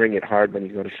got to bring it hard when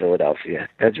you go to Philadelphia.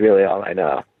 That's really all I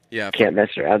know. Yeah, can't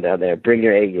mess around down there. Bring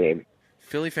your A game.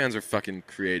 Philly fans are fucking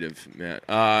creative, man.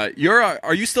 Are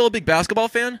you still a big basketball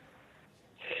fan?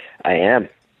 I am.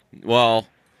 Well,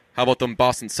 how about them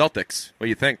Boston Celtics? What do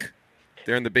you think?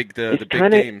 They're in the big big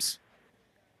games.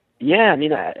 Yeah, I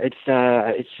mean, it's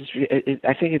just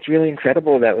I think it's really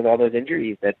incredible that with all those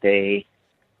injuries that they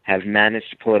have managed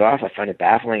to pull it off. I find it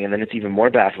baffling, and then it's even more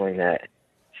baffling that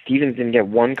Stevens didn't get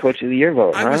one Coach of the Year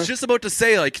vote. I was just about to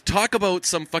say, like, talk about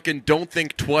some fucking don't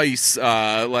think twice,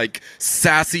 like,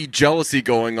 sassy jealousy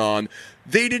going on.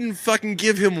 They didn't fucking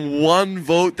give him one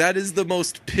vote. That is the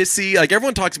most pissy. Like,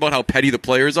 everyone talks about how petty the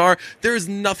players are. There is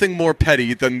nothing more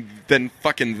petty than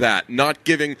fucking that. Not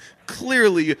giving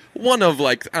clearly one of,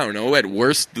 like, I don't know, at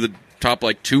worst, the top,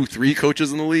 like, 2-3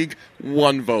 coaches in the league,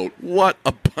 one vote. What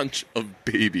a bunch of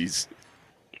babies.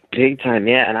 Big time,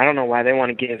 yeah. And I don't know why they want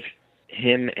to give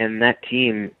him and that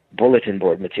team bulletin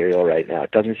board material right now.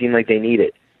 It doesn't seem like they need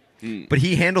it. But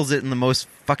he handles it in the most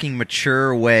fucking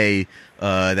mature way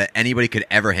that anybody could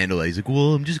ever handle it. He's like,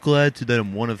 well, I'm just glad that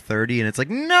I'm one of 30. And it's like,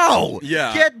 no!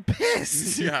 Yeah. Get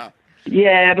pissed! Yeah.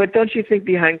 Yeah, but don't you think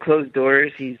behind closed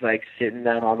doors he's like sitting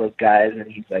down all those guys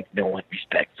and he's like, no one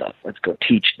respects us. Let's go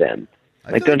teach them.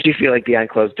 Like, don't you feel like behind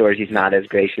closed doors he's not as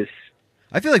gracious?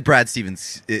 I feel like Brad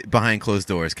Stevens behind closed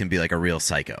doors can be like a real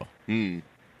psycho.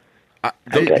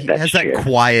 Okay, He has that true.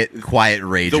 quiet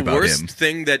rage The about worst him.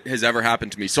 thing that has ever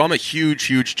happened to me. So I'm a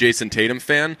huge Jason Tatum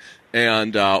fan.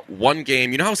 And one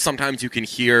game, you know how sometimes you can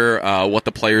hear what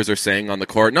the players are saying on the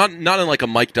court? Not in like a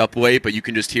mic'd up way, but you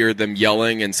can just hear them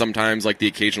yelling, and sometimes like the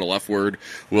occasional F word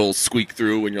will squeak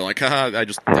through, and you're like, haha, I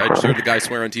just heard the guy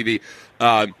swear on TV.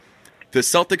 The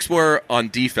Celtics were on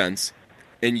defense,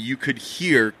 and you could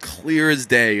hear clear as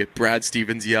day Brad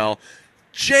Stevens yell,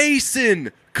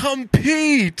 Jason,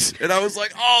 compete! And I was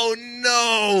like, oh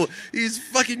no! He's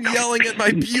fucking yelling at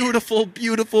my beautiful,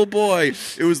 beautiful boy.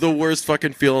 It was the worst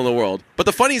fucking feel in the world. But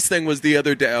the funniest thing was the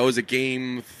other day, I was at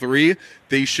game 3,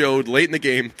 they showed, late in the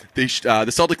game, the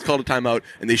Celtics called a timeout,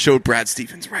 and they showed Brad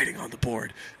Stevens writing on the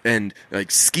board, and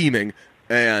like scheming,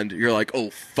 and you're like, oh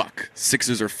fuck,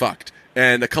 Sixers are fucked.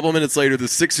 And a couple minutes later, the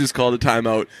Sixers called a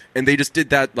timeout, and they just did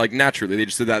that like naturally. They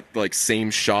just did that like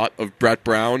same shot of Brett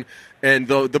Brown. And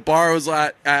the bar was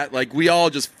at like, we all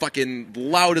just fucking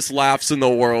loudest laughs in the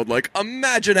world. Like,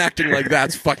 imagine acting like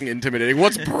that's fucking intimidating.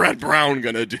 What's Brett Brown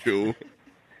gonna do?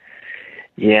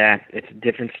 Yeah, it's a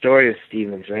different story with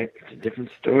Stevens, right? It's a different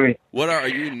story. What are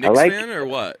you, a Knicks fan or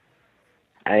what?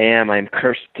 I am. I'm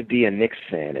cursed to be a Knicks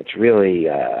fan. It's really,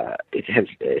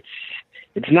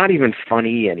 it's not even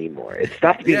funny anymore. It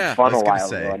stopped being fun a while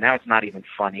ago, and now it's not even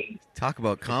funny. Talk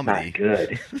about comedy. It's not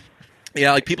good.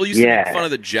 Yeah, like people used to make fun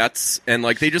of the Jets, and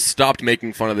like they just stopped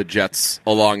making fun of the Jets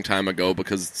a long time ago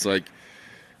because it's like,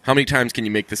 how many times can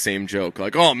you make the same joke?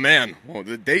 Like, oh man, well,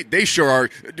 they sure are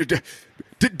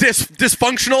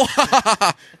dysfunctional,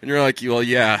 and you're like, well,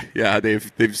 yeah,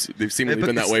 they've seemingly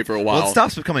been that way for a while. Well, it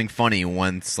stops becoming funny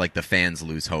once like the fans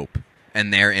lose hope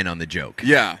and they're in on the joke.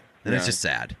 Yeah, and it's just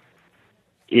sad.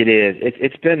 It is.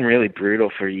 It's been really brutal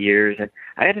for years, and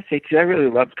I had to say too, I really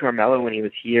loved Carmelo when he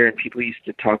was here, and people used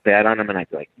to talk bad on him, and I'd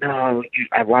be like, no,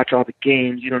 I watch all the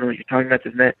games, you don't know what you're talking about,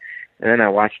 this and that. And then I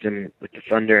watched him with the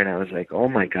Thunder, and I was like, oh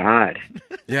my god,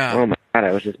 yeah, oh my god,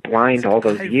 I was just blind all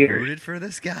those years. I rooted for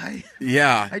this guy.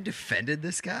 Yeah, I defended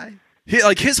this guy.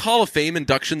 Like his Hall of Fame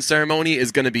induction ceremony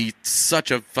is going to be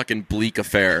such a fucking bleak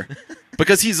affair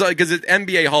because he's like, because it's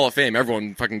NBA Hall of Fame,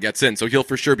 everyone fucking gets in, so he'll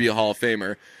for sure be a Hall of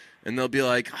Famer. And they'll be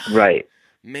like, oh, right,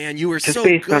 man, you were just so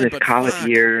based good, on his but college fuck.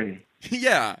 year and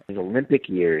yeah, his Olympic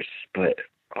years. But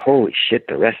holy shit,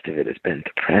 the rest of it has been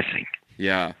depressing.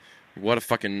 Yeah. What a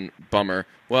fucking bummer.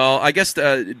 Well, I guess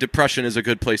depression is a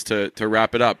good place to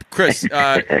wrap it up. Chris,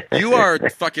 you are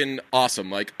fucking awesome.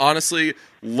 Like, honestly,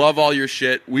 love all your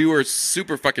shit. We were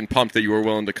super fucking pumped that you were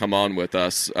willing to come on with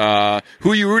us.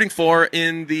 Who are you rooting for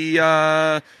in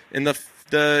the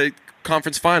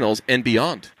conference finals and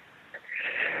beyond?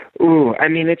 Ooh, I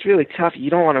mean, it's really tough.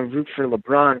 You don't want to root for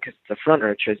LeBron because it's a front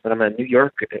row choice, but I'm a New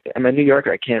Yorker.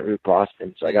 I can't root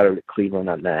Boston, so I got to root Cleveland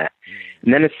on that.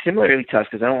 And then it's similarly tough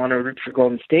because I don't want to root for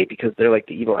Golden State because they're like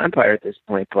the evil empire at this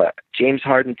point. But James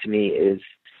Harden to me is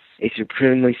a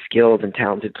supremely skilled and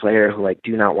talented player who I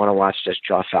do not want to watch just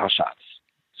draw foul shots.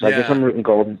 So I guess I'm rooting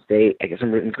Golden State. I guess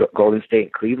I'm rooting Golden State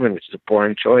and Cleveland, which is a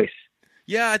boring choice.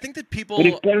 Yeah, I think that people. But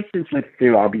if Boston slips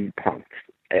through, I'll be pumped.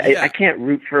 I can't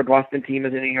root for a Boston team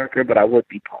as a New Yorker, but I would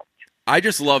be pumped. I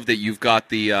just love that you've got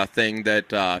the thing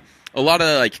that a lot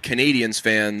of like Canadians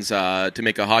fans, to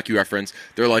make a hockey reference,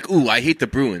 they're like, "Ooh, I hate the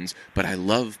Bruins, but I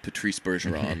love Patrice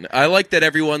Bergeron." I like that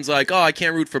everyone's like, "Oh, I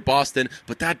can't root for Boston,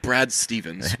 but that Brad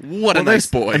Stevens, what a nice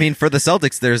boy." I mean, for the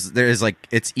Celtics, there's like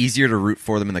it's easier to root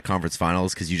for them in the conference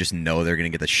finals because you just know they're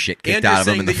going to get the shit kicked out of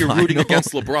them in the and you're saying that final. you're rooting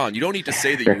against LeBron. You don't need to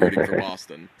say that you're rooting for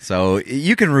Boston. So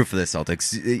you can root for the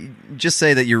Celtics. Just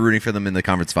say that you're rooting for them in the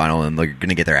conference final, and they're going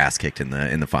to get their ass kicked in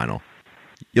the final.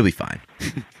 You'll be fine.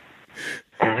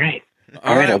 All right.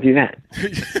 All right, I'll do that.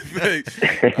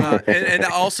 And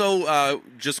also,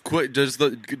 just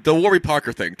the Warby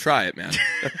Parker thing. Try it, man.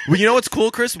 Well, you know what's cool,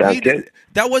 Chris?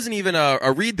 That wasn't even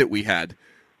a read that we had.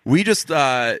 We just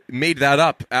made that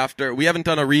up after. We haven't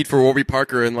done a read for Warby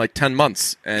Parker in like 10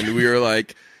 months. And we were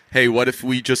like, hey, what if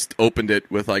we just opened it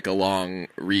with like a long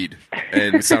read?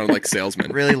 And it sounded like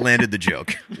salesman. Really landed the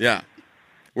joke. Yeah.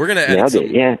 We're going to edit some.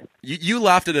 Yeah. You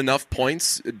laughed at enough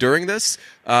points during this.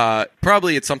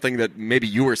 Probably it's something that maybe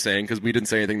you were saying because we didn't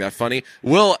say anything that funny.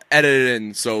 We'll edit it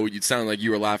in so you'd sound like you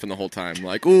were laughing the whole time.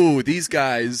 Like, ooh, these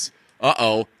guys.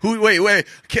 Uh-oh. Wait.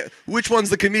 Which one's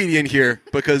the comedian here?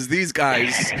 Because these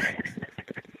guys.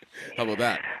 How about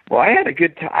that? Well, I had a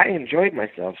good time. I enjoyed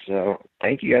myself, so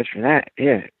thank you guys for that.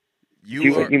 Yeah.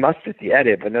 You must at the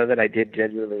edit, but know that I did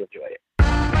genuinely enjoy it.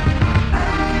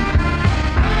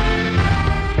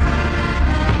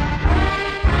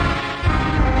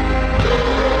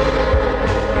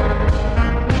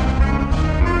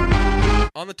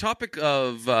 On the topic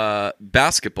of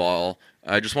basketball,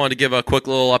 I just wanted to give a quick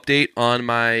little update on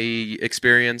my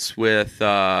experience with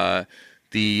the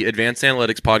Advanced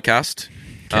Analytics podcast.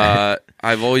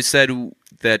 I've always said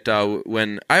that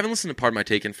when I haven't listened to Pardon My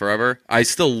Take in forever, I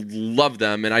still love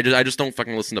them, and I just don't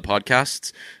fucking listen to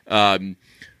podcasts.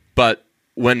 But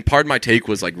when Pardon My Take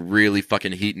was like really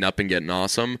fucking heating up and getting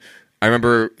awesome, I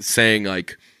remember saying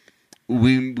like,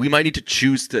 we might need to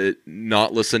choose to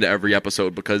not listen to every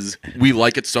episode because we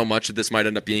like it so much that this might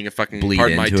end up being a fucking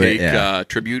Pardon My Take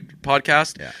tribute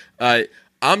podcast. Yeah.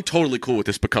 I'm totally cool with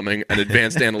this becoming an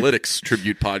Advanced Analytics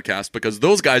tribute podcast because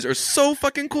those guys are so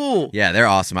fucking cool. Yeah, they're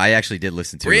awesome. I actually did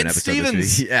listen to Brad an episode Stevens.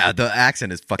 this week. Yeah, the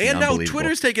accent is fucking unbelievable. And now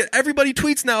Twitter's taking everybody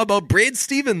tweets now about Brad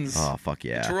Stevens. Oh fuck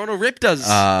yeah. Toronto Rip does.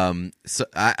 So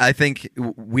I think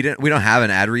we don't have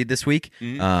an ad read this week.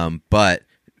 But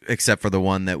except for the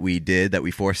one that we did that we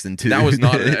forced into. That was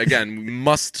not again.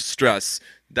 Must stress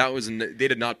that was they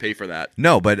did not pay for that.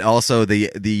 No, but also the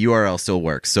URL still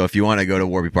works. So if you want to go to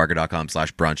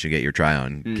warbyparker.com/brunch and get your try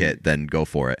on kit, then go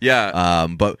for it. Yeah.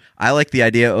 But I like the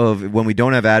idea of when we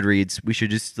don't have ad reads, we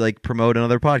should just like promote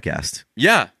another podcast.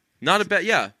 Yeah, not a bad.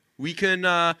 Yeah, we can.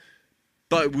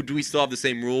 But do we still have the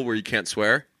same rule where you can't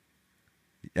swear?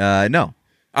 No.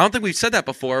 I don't think we've said that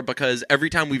before because every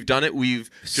time we've done it,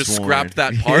 we've just Sworn. scrapped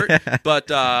that part. But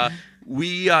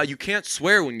you can't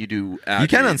swear when you do ad You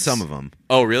can on reads. some of them.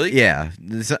 Oh, really? Yeah.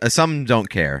 Some don't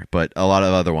care, but a lot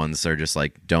of other ones are just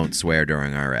like, don't swear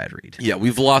during our ad read. Yeah,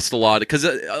 we've lost a lot because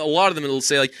a lot of them it'll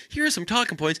say like, here are some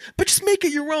talking points, but just make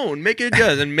it your own. Make it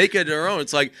and make it your own.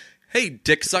 It's like, hey,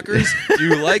 dick suckers, do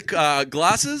you like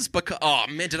glasses? Because oh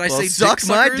man, did I say suck dick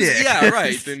my suckers? dick. Yeah,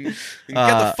 right. Then get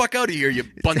the fuck out of here, you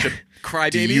bunch of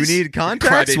crybabies. Do you need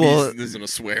contacts? Crybabies Well, isn't a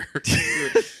swear.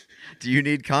 do you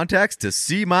need contacts to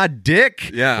see my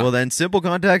dick? Yeah. Well, then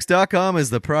simplecontacts.com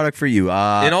is the product for you.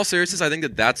 In all seriousness, I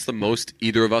think that's the most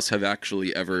either of us have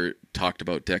actually ever talked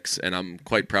about dicks, and I'm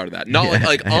quite proud of that. Not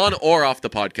like on or off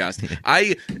the podcast.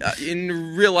 I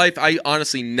in real life, I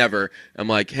honestly never am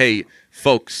like, hey,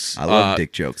 folks. I love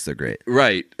dick jokes. They're great.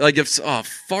 Right. Like if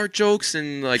fart jokes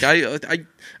and like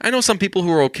I know some people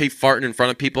who are okay farting in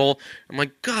front of people. I'm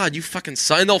like, God, you fucking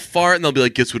suck. And they'll fart and they'll be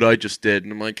like, guess what I just did?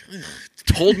 And I'm like,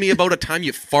 told me about a time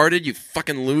you farted, you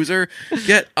fucking loser.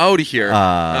 Get out of here.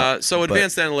 So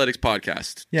Advanced Analytics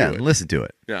Podcast. Yeah, Do it. listen to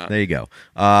it. Yeah. There you go.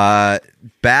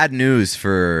 Bad news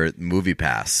for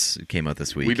MoviePass. It came out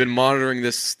this week. We've been monitoring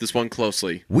this one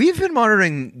closely. We've been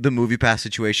monitoring the MoviePass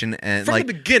situation and From the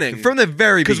beginning. From the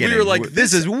very 'Cause we beginning. were like,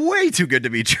 this is way too good to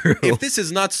be true. If this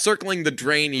is not circling the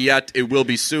drain yet, it will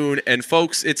be soon. And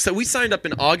folks, we signed up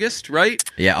in August, right?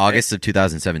 Yeah, August of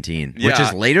 2017, which Yeah.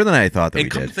 is later than I thought that And we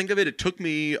come did. to think of it, it took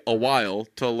me a while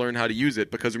to learn how to use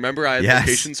it because remember I had Yes.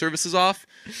 location services off,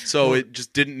 so it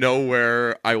just didn't know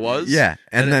where I was. Yeah,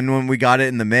 and then when we got it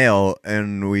in the mail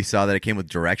and we saw that it came with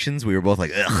directions, we were both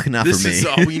like, ugh, not This for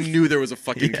me. is we knew there was a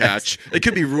fucking Yes. catch. It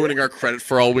could be ruining our credit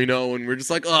for all we know, and we're just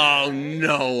like, oh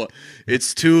no,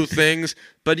 it's two things.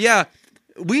 But yeah,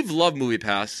 we've loved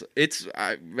MoviePass.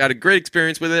 I had a great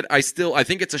experience with it. I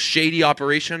think it's a shady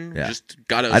operation. Yeah. Just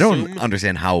gotta I assume. don't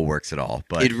understand how it works at all,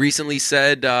 but It recently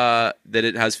said that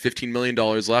it has $15 million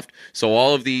left. So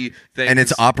all of the things, and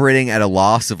it's operating at a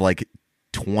loss of like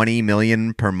 20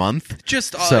 million per month.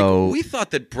 just so we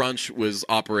thought that Brunch was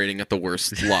operating at the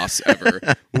worst loss ever.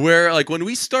 Where like when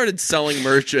we started selling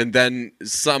merch, and then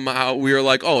somehow we were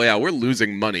like, oh yeah, we're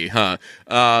losing money, huh?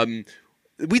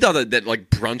 We thought that like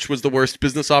Brunch was the worst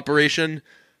business operation.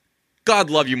 God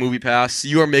love you, MoviePass.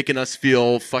 You are making us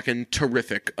feel fucking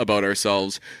terrific about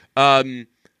ourselves.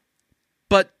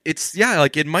 But it's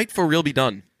like it might for real be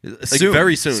done. Like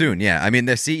very soon. Soon, yeah. I mean,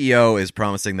 the CEO is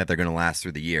promising that they're going to last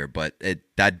through the year, but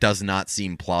that does not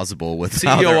seem plausible with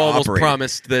how CEO they're almost operating.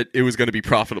 promised that it was going to be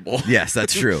profitable. Yes,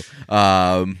 that's true.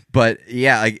 But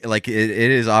yeah, it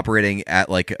is operating at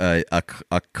like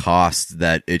a cost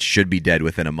that it should be dead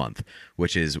within a month,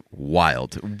 which is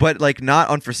wild. But like not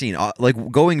unforeseen.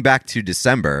 Like going back to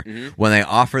December when they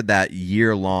offered that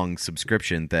year-long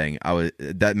subscription thing,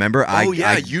 remember I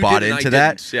you bought did and I into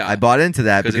that. didn't, yeah. I bought into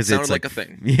that 'Cause it because sounded it's like a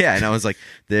thing. Yeah, and I was like,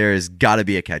 there's got to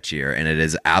be a catch here, and it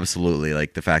is absolutely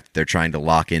like the fact that they're trying to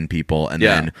lock in people and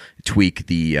then tweak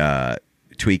the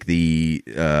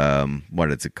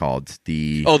what is it called?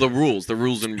 The rules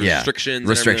and restrictions. and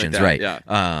restrictions, everything right? like that.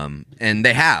 Yeah. And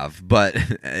they have, but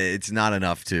it's not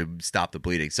enough to stop the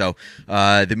bleeding. So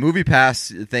the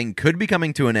MoviePass thing could be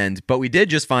coming to an end, but we did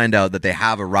just find out that they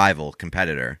have a rival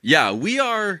competitor. Yeah,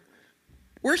 we're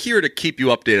here to keep you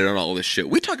updated on all this shit.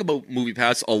 We talk about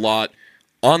MoviePass a lot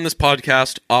on this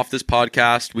podcast, off this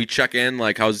podcast. We check in,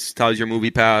 like, how's your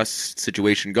MoviePass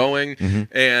situation going?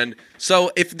 Mm-hmm. And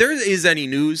so if there is any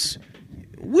news,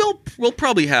 we'll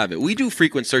probably have it. We do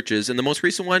frequent searches, and the most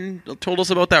recent one told us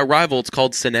about that rival. It's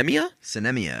called Cinemia.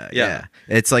 Cinemia, Yeah. yeah.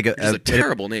 It's like It's a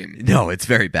terrible name. No, it's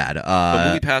very bad.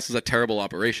 But MoviePass is a terrible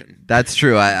operation. That's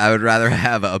true. I would rather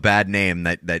have a bad name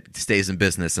that stays in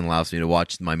business and allows me to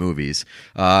watch my movies.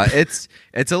 It's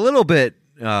a little bit,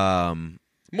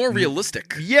 More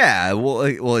realistic. yeah.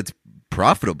 Well, it's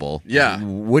profitable. Yeah.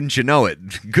 Wouldn't you know it?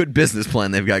 Good business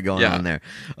plan they've got going Yeah. on there.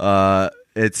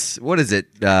 It's what is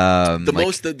it?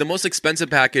 The most expensive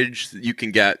package that you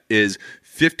can get is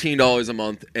 $15 a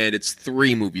month, and it's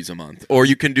 3 movies a month. Or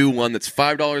you can do one that's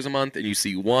 $5 a month, and you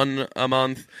see one a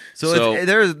month. So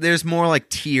there's more like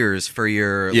tiers for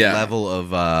your level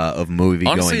of movie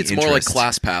honestly, going. it's more like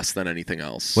Class Pass than anything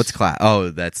else. What's class? Oh,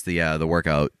 that's the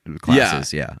workout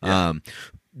classes. Yeah.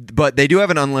 But they do have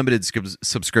an unlimited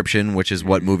subscription, which is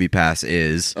what MoviePass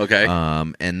is. Okay.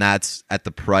 And that's at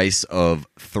the price of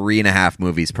 3.5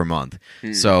 movies per month.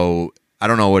 So I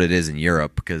don't know what it is in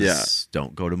Europe because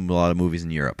don't go to a lot of movies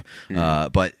in Europe.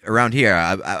 But around here,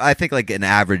 I think like an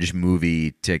average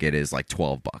movie ticket is like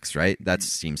 $12, right? That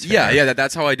seems fair. Yeah.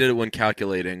 That's how I did it when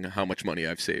calculating how much money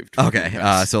I've saved. Okay,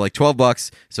 so like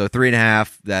 $12, so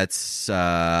 3.5. That's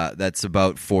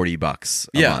about $40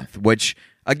 a month, which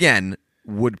again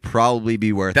would probably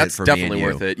be worth That's it for definitely me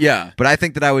and you. worth it. Yeah. But I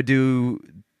think that I would do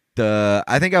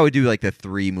like the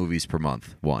 3 movies per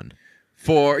month one.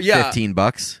 For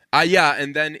 $15.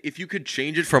 And then if you could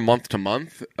change it from month to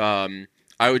month,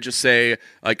 I would just say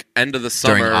like end of the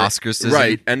summer, During Oscar season?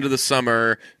 right? End of the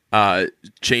summer,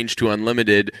 change to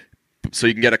unlimited, so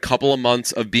you can get a couple of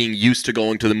months of being used to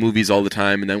going to the movies all the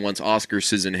time, and then once Oscar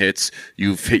season hits,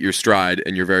 you've hit your stride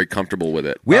and you're very comfortable with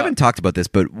it. We haven't talked about this,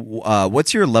 but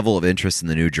what's your level of interest in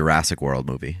the new Jurassic World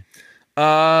movie?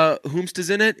 Whomst is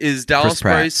in it? Is Dallas Chris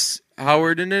Pratt. Bryce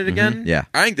Howard in it again? Yeah.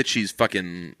 I think that she's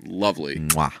fucking lovely.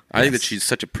 Mwah. I think Yes. that she's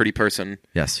such a pretty person.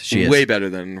 Yes, she is. Way better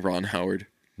than Ron Howard.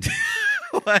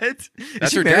 What?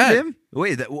 That's She her married dad. him?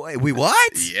 Wait,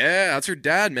 what? Yeah, that's her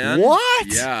dad, man. What?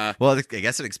 Yeah. Well, I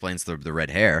guess it explains the red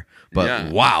hair, but Yeah.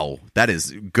 wow, that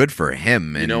is good for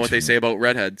him. You know what they say about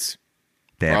redheads?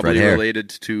 They have Probably red hair. related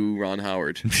to Ron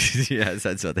Howard. Yes,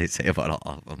 that's what they say about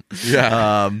all of them.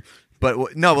 Yeah.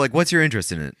 But no, like, what's your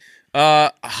interest in it?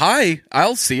 Hi,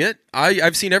 I'll see it.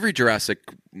 I've seen every Jurassic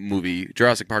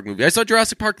Park movie. I saw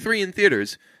Jurassic Park 3 in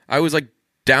theaters. I was like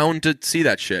down to see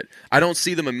that shit. I don't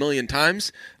see them a million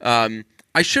times.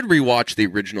 I should rewatch the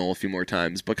original a few more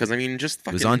times because I mean, just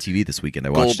fucking. It was on TV this weekend. I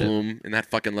watched it. Goldblum in that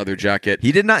fucking leather jacket.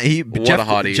 He did not. What a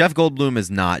hottie. Jeff Goldblum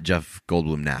is not Jeff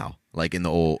Goldblum now. Like in the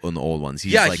old ones.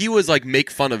 He's like, he was like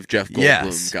make fun of Jeff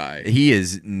Goldblum guy. He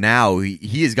is now.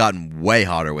 He has gotten way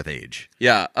hotter with age.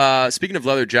 Yeah. Speaking of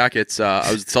leather jackets, I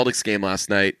was at the Celtics game last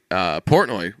night.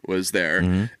 Portnoy was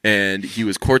there, and he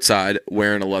was courtside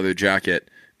wearing a leather jacket,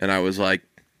 and I was like,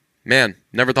 man,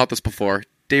 never thought this before.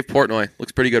 Dave Portnoy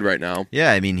looks pretty good right now.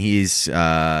 Yeah, I mean he's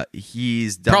done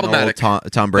Problematic, the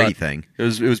old Tom Brady thing. It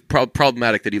was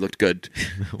problematic that he looked good.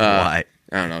 Why?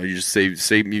 I don't know. You just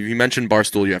say you mentioned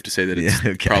Barstool, you have to say that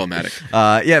it's problematic.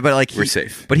 Yeah, but like we're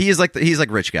safe. But he's like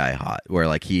rich guy hot, where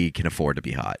like he can afford to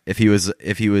be hot. If he was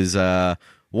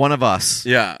one of us,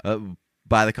 yeah.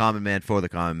 By the common man, for the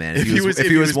common man. If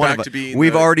he was one back of to being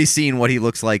we've already seen what he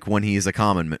looks like when he's a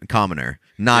commoner.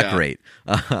 Not Yeah. great.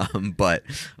 But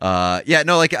yeah,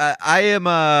 no, like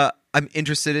I'm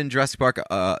interested in Jurassic World.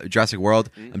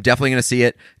 I'm definitely going to see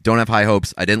it. Don't have high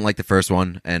hopes. I didn't like the first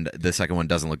one, and the second one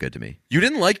doesn't look good to me. You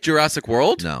didn't like Jurassic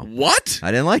World? No. What?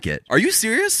 I didn't like it. Are you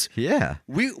serious? Yeah.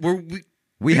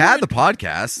 We had the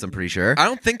podcast, I'm pretty sure. I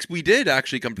don't think we did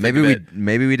actually come to Maybe think of it.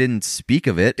 maybe we didn't speak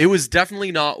of it. It was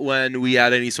definitely not when we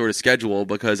had any sort of schedule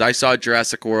because I saw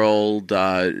Jurassic World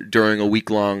during a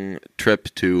week-long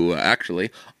trip to actually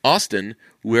Austin,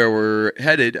 where we're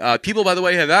headed. People, by the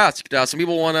way, have asked. Some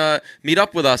people want to meet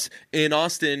up with us in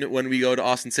Austin when we go to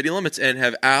Austin City Limits and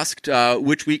have asked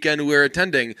which weekend we're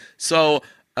attending. So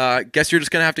guess you're just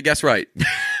going to have to guess right.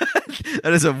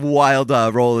 That is a wild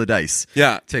roll of the dice.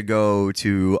 Yeah. To go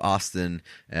to Austin.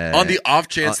 On the off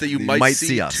chance that you might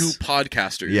see us. two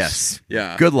podcasters. Yes.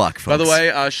 Yeah. Good luck, folks. By the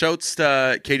way, shouts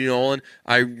to Katie Nolan.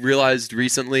 I realized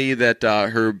recently that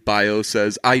her bio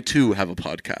says, I too have a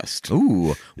podcast.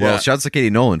 Ooh. Well, Yeah. shouts to Katie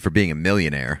Nolan for being a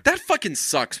millionaire. That fucking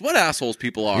sucks. What assholes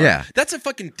people are. Yeah. That's a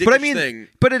fucking dickish But I mean, thing.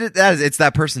 but it's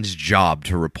that person's job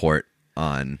to report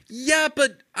on. Yeah,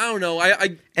 but I don't know.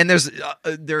 And there is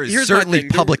Here's my certainly thing.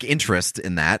 public interest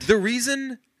in that. The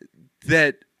reason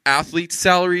that athletes'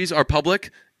 salaries are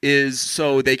public is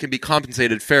so they can be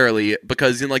compensated fairly,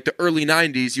 because in like the early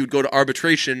 90s you would go to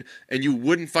arbitration and you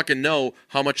wouldn't fucking know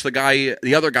how much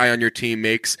the other guy on your team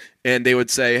makes, and they would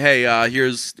say, hey,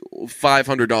 here's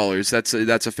 $500,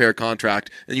 that's a fair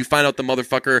contract, and you find out the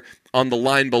motherfucker on the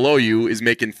line below you is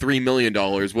making $3 million,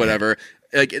 whatever.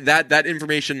 Like that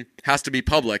information has to be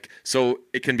public so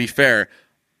it can be fair.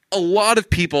 A lot of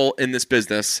people in this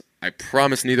business, I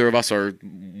promise neither of us are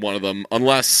one of them,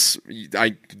 unless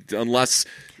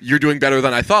you're doing better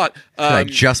than I thought. I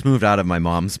just moved out of my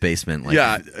mom's basement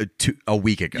a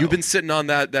week ago. You've been sitting on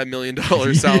that $1 million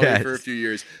salary Yes. for a few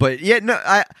years. But yeah, no,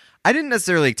 I didn't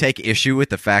necessarily take issue with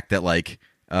the fact that like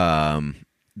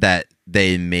that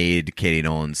they made Katie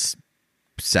Nolan's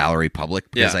salary public,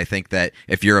 because I think that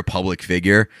if you're a public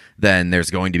figure, then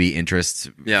there's going to be interest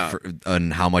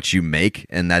on how much you make,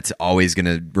 and that's always going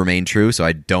to remain true. So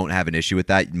I don't have an issue with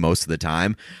that most of the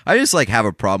time. I just like have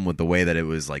a problem with the way that it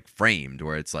was like framed,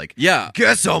 where it's like,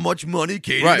 guess how much money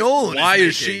Katie Nolan why is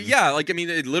is she? Yeah, like I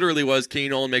mean, it literally was Katie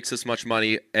Nolan makes this much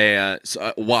money, and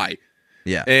why?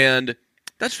 Yeah, and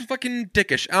that's fucking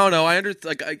dickish. I don't know. I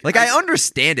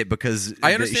understand it, because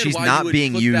I understand she's why not you would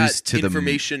being put used that to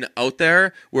information out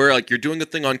there, where like you're doing a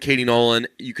thing on Katie Nolan.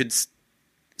 You could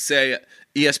say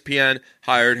ESPN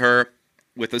hired her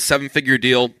with a 7-figure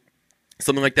deal,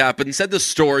 something like that. But instead, the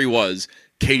story was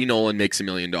Katie Nolan makes $1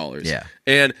 million. Yeah,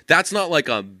 and that's not like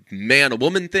a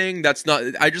man-woman thing. That's not.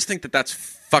 I just think that that's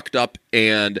fucked up,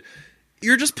 and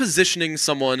you're just positioning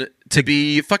someone to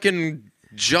be fucking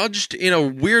judged in a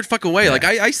weird fucking way. Like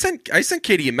I sent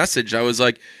Katie a message. I was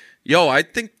like, yo, I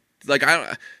think like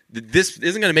this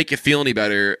isn't gonna make you feel any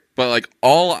better, but like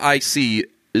all I see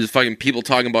is fucking people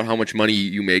talking about how much money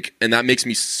you make, and that makes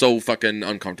me so fucking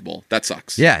uncomfortable. That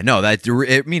sucks. Yeah, no,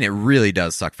 it really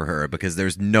does suck for her, because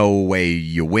there's no way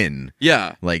you win.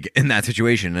 Yeah, like in that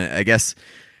situation, I guess.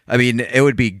 I mean, it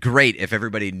would be great if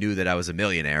everybody knew that I was a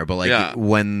millionaire, but like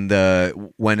when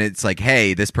it's like,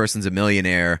 hey, this person's a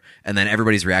millionaire, and then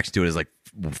everybody's reaction to it is like,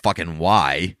 fucking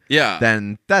why? Yeah,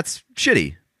 then that's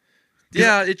shitty.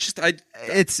 Yeah, it's just I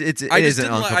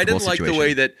didn't like the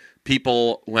way that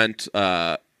people went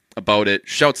about it.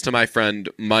 Shouts to my friend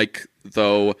Mike,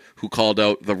 though, who called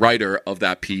out the writer of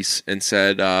that piece and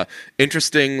said,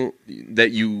 interesting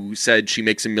that you said she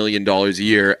makes $1 million a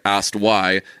year, asked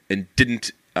why, and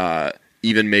didn't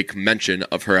even make mention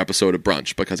of her episode of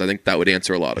Brunch, because I think that would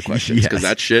answer a lot of questions, because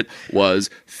that shit was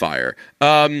fire.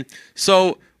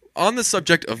 So on the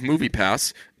subject of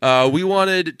MoviePass, we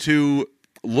wanted to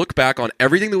look back on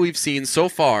everything that we've seen so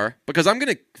far, because I'm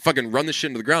going to fucking run this shit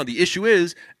into the ground. The issue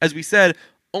is, as we said,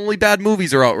 only bad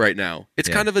movies are out right now. It's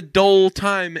kind of a dull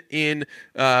time in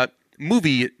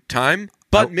movie time,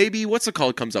 but maybe What's It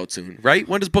Called comes out soon, right?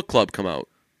 When does Book Club come out?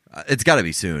 It's got to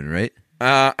be soon, right?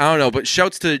 I don't know, but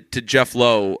shouts to Jeff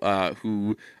Lowe,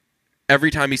 who every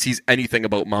time he sees anything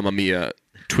about Mamma Mia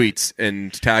tweets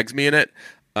and tags me in it.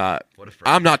 What a friend.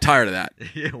 I'm not tired of that.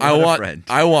 Friend.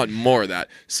 I want more of that.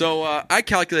 So I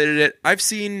calculated it. I've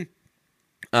seen,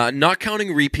 not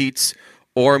counting repeats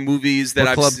or movies that Book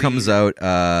I've Club seen. comes out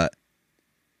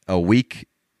a week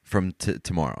from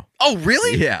tomorrow. Oh,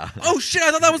 really? Yeah. Oh, shit.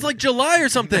 I thought that was like July or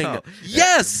something. No.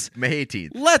 Yes. May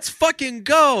 18th. Let's fucking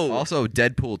go. Also,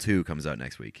 Deadpool 2 comes out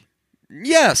next week.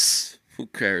 Yes. Who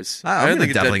cares? I'm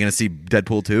definitely going to see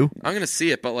Deadpool 2. I'm going to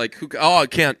see it, but like, I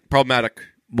can't. Problematic.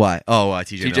 Why? Oh,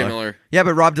 T.J. Miller. Yeah,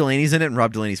 but Rob Delaney's in it, and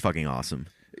Rob Delaney's fucking awesome.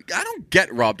 I don't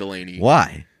get Rob Delaney.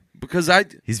 Why? Because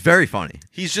he's very funny.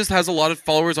 he just has a lot of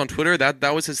followers on Twitter.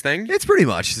 That was his thing. It's pretty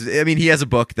much. I mean, he has a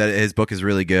book his book is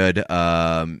really good.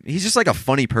 He's just like a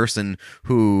funny person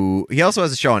who he also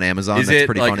has a show on Amazon Is that's it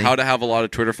pretty like funny. How to Have a Lot of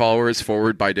Twitter Followers,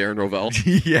 forward by Darren Rovell?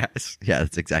 Yes, yeah,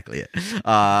 that's exactly it.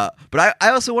 But I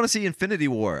also want to see Infinity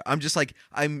War. I'm just like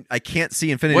I can't see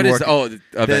Infinity What War. is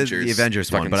the Avengers? The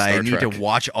Avengers one, Fucking but I Star need Trek. to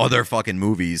watch other fucking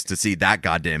movies to see that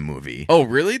goddamn movie. Oh,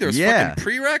 really? There's Yeah. fucking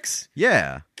prereqs?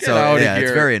 Yeah, Get so outta yeah, it's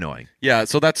here. very annoying. Yeah,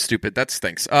 so that's stupid. That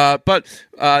stinks. But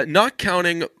not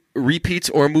counting repeats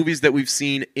or movies that we've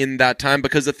seen in that time,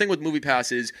 because the thing with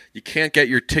MoviePass is you can't get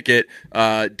your ticket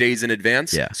days in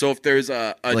advance. Yeah. So if there's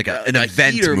an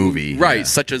event heater movie, right, yeah.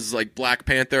 such as like Black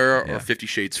Panther or 50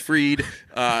 Shades Freed,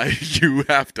 you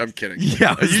have to. I'm kidding.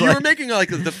 Yeah, I was you like- were making like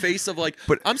the face of like,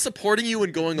 But- I'm supporting you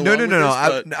and going along. No. with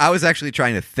this, but- I was actually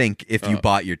trying to think if you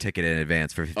bought your ticket in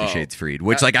advance for 50 Shades Freed,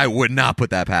 which like I would not put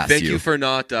that past Thank you for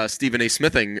not Stephen A.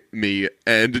 Smithing me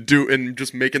and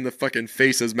just making the fucking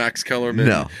face as Max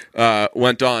Kellerman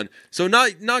went on. So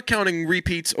not counting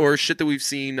repeats or shit that we've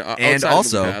seen and outside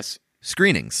also of MoviePass.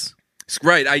 screenings.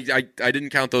 Right, I didn't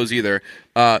count those either.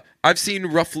 I've seen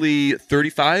roughly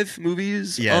 35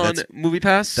 movies on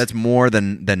MoviePass. That's more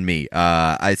than me.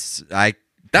 I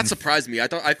That surprised me.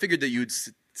 I figured that you'd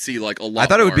see like a lot. I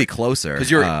thought it would more. be closer Because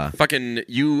you're fucking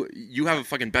you have a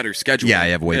fucking better schedule. Yeah, I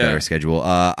have a way better schedule.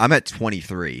 I'm at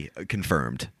 23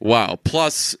 confirmed. Wow,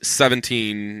 plus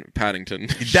 17 Paddington.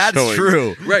 That's showings.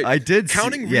 true. Right, I did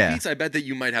counting see, repeats. I bet that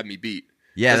you might have me beat.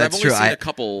 Yeah, 'Cause that's I've only true. Seen a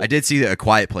couple. I did see A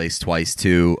Quiet Place twice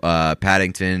too.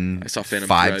 Paddington. I saw Phantom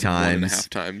 5 Thread times. 1.5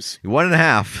 times.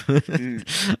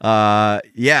 1.5.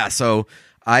 Yeah. So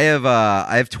I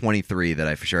have 23 that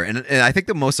I for sure, and I think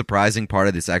the most surprising part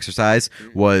of this exercise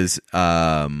was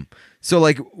so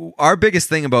like our biggest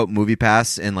thing about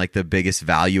MoviePass and like the biggest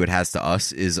value it has to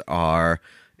us is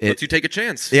Lets you take a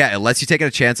chance. Yeah, it lets you take a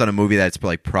chance on a movie that's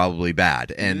like probably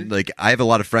bad. And like I have a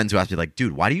lot of friends who ask me like,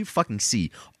 dude, why do you fucking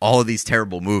see all of these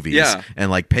terrible movies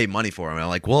and like pay money for them? And I'm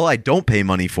like, well, I don't pay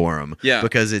money for them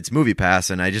because it's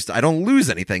MoviePass and I don't lose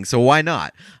anything, so why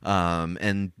not?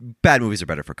 And bad movies are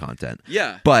better for content.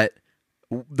 Yeah. But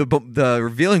the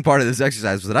revealing part of this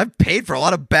exercise was that I've paid for a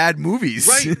lot of bad movies.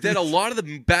 Right, that a lot of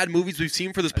the bad movies we've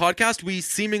seen for this podcast, we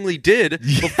seemingly did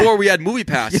before we had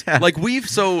MoviePass. Yeah. Like we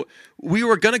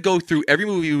were gonna go through every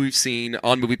movie we've seen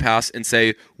on MoviePass and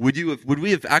say, would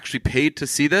we have actually paid to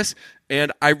see this?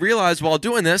 And I realized while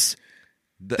doing this,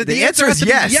 the answer has is to be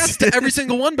yes. yes to every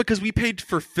single one, because we paid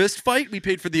for Fist Fight, we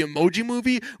paid for the Emoji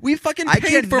Movie, we fucking I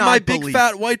paid for cannot My Big believe-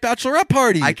 Fat White Bachelorette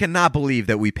Party. I cannot believe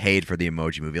that we paid for the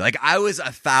Emoji Movie. Like I was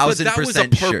 1,000% But that was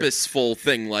a sure. purposeful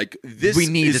thing. Like this We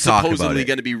need is to talk about supposedly it.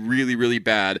 going to be really, really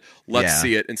bad. Let's Yeah.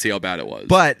 see it and see how bad it was.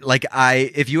 But like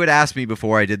if you had asked me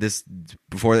before I did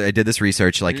this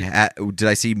research, like did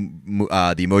I see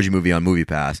the Emoji Movie on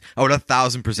MoviePass? I would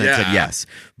 1,000% said Yeah. yes,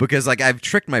 because like I've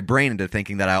tricked my brain into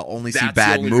thinking that I'll only see That's the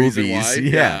bad only reason movies. why?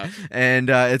 Yeah, and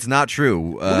it's not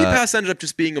true. MoviePass ended up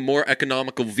just being a more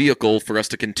economical vehicle for us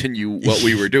to continue what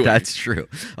we were doing. That's true.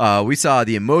 We saw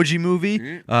the Emoji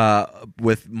Movie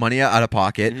with money out of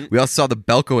pocket. We also saw the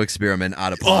Belko Experiment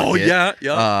out of pocket. Oh,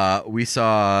 yeah. We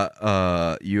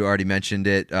saw you already mentioned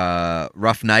it.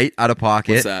 Rough Night out of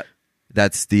pocket. What's that?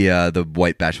 That's the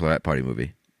White Bachelorette Party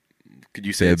movie. Could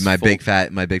you say it's my full? big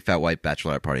fat White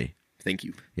Bachelorette Party. Thank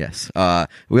you. Yes.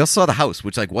 We also saw The House,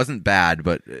 which like wasn't bad,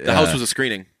 but The House was a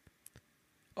screening.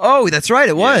 Oh, that's right.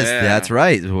 It was. Yeah. That's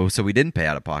right. So we didn't pay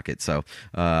out of pocket. So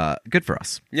good for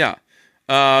us. Yeah.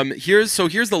 Here's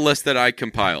the list that I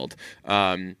compiled.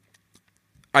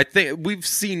 I think we've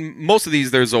seen most of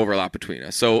these. There's overlap between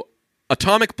us. So,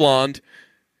 Atomic Blonde,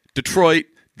 Detroit,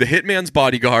 The Hitman's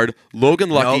Bodyguard, Logan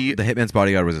Lucky. Nope, The Hitman's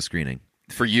Bodyguard was a screening.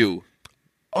 For you.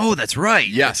 Oh, that's right.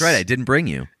 Yes. That's right. I didn't bring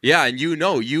you. Yeah, and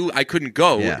I couldn't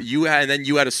go. Yeah. And then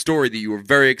you had a story that you were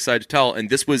very excited to tell, and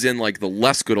this was in like the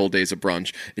less good old days of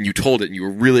brunch, and you told it, and you were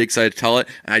really excited to tell it,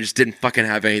 and I just didn't fucking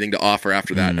have anything to offer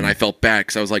after that, and I felt bad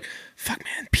because I was like, "Fuck,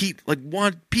 man, Pete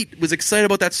was excited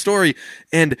about that story,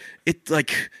 and it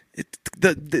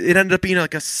ended up being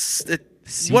like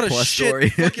what a plus shit story.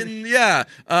 fucking yeah."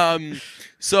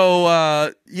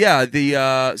 So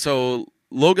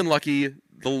Logan Lucky.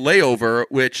 The Layover,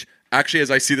 which actually,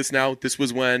 as I see this now, this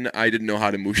was when I didn't know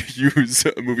how to use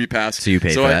a movie pass. So you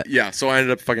paid for that? Yeah, so I ended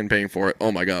up fucking paying for it.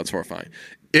 Oh my god, it's horrifying.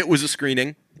 It was a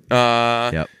screening.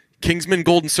 Yep. Kingsman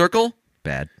Golden Circle.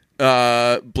 Bad.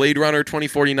 Blade Runner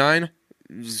 2049. It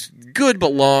was good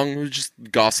but long. It was just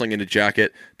Gosling in a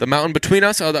jacket. The Mountain Between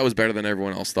Us. Oh, that was better than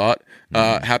everyone else thought.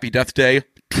 Happy Death Day.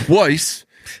 Twice.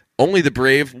 Only the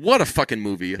Brave. What a fucking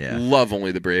movie. Yeah. Love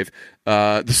Only the Brave.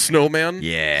 The Snowman.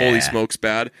 Yeah. Holy smokes,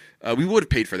 bad. We would have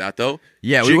paid for that, though.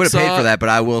 Yeah, we would have paid Jigsaw- for that, but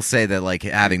I will say that like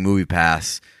having Movie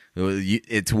Pass,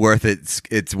 it's worth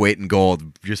its weight in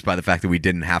gold just by the fact that we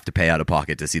didn't have to pay out of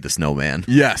pocket to see The Snowman.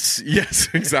 Yes,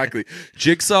 exactly.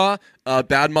 Jigsaw,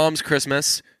 Bad Moms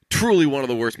Christmas. Truly one of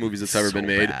the worst movies that's ever So been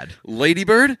made. bad.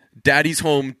 Ladybird, Daddy's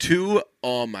Home 2.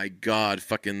 Oh my god,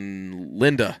 fucking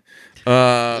Linda. She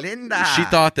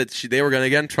thought that they were going to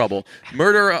get in trouble.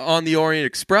 Murder on the Orient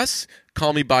Express,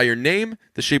 Call Me By Your Name,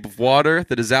 The Shape of Water,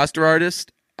 The Disaster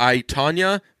Artist, I,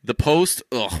 Tanya, The Post,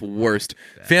 ugh, worst.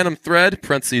 Phantom Thread,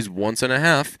 parentheses, once and a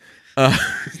half.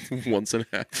 Once and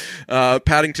a half.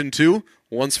 Paddington 2,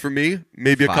 once for me,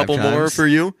 maybe a 5 couple more times. for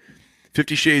you.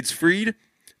 50 Shades Freed.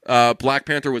 Black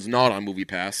Panther was not on Movie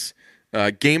Pass.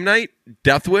 Game Night,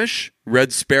 Death Wish,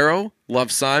 Red Sparrow,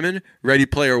 Love Simon, Ready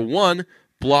Player One,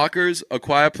 Blockers, A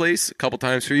Quiet Place, a couple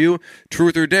times for you,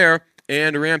 Truth or Dare,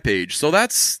 and Rampage. So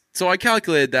I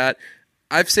calculated that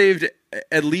I've saved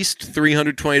at least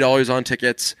 $320 on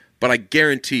tickets, but I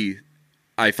guarantee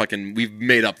we've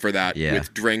made up for that Yeah.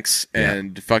 with drinks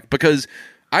and because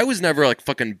I was never like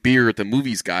fucking beer at the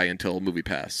movies guy until Movie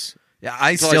Pass. Yeah,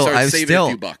 I started saving a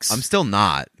few bucks. I'm still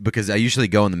not because I usually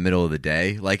go in the middle of the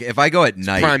day. Like if I go at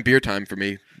night, Prime beer time for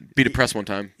me. Be depressed one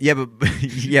time. yeah,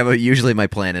 but usually my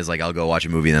plan is like I'll go watch a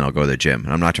movie and then I'll go to the gym.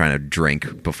 And I'm not trying to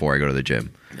drink before I go to the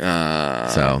gym.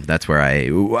 So that's where I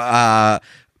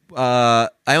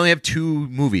only have 2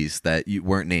 movies that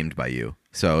weren't named by you.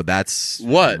 So that's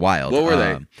What? wild. What were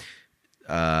they?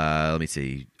 Let me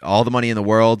see. All the Money in the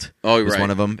World Oh, was right.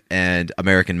 one of them, and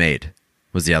American Made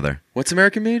was the other. What's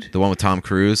American Made? The one with Tom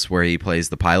Cruise where he plays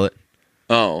the pilot.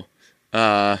 Oh.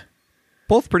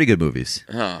 Both pretty good movies.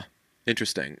 Huh.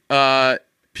 Interesting.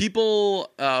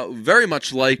 People very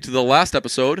much liked the last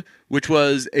episode, which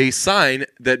was a sign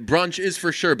that brunch is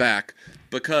for sure back,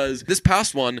 because this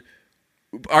past one,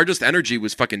 our just energy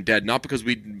was fucking dead. Not because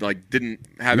we like didn't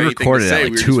have We anything recorded to say. at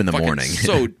like we were 2 just in the fucking morning.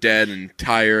 so dead and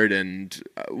tired, and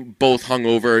both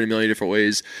hungover in a million different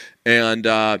ways. And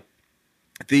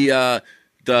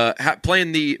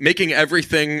making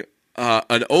everything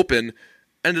an open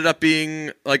ended up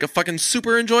being like a fucking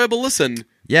super enjoyable listen.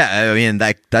 Yeah, I mean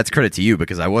that's credit to you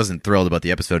because I wasn't thrilled about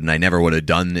the episode and I never would have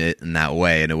done it in that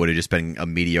way and it would have just been a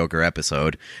mediocre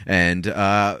episode. And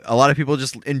a lot of people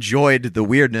just enjoyed the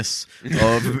weirdness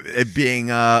of it being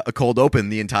a cold open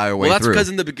the entire way Well, that's through. because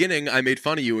in the beginning I made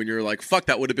fun of you and you're like, "Fuck,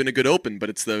 that would have been a good open," but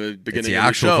it's the beginning the of the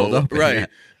actual show, cold open, right?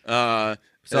 Yeah.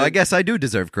 So I guess I do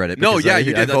deserve credit. No, because yeah, I,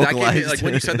 you I did. That gave me, vocalized. like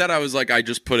when you said that, I was like, I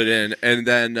just put it in, and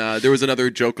then there was another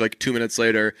joke like 2 minutes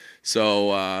later.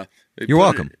 So You're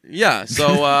welcome. Yeah.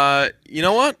 So you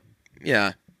know what?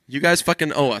 Yeah, you guys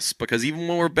fucking owe us because even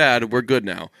when we're bad, we're good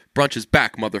now. Brunch is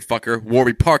back, motherfucker.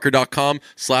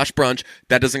 WarbyParker.com/brunch.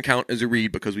 That doesn't count as a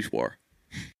read because we swore.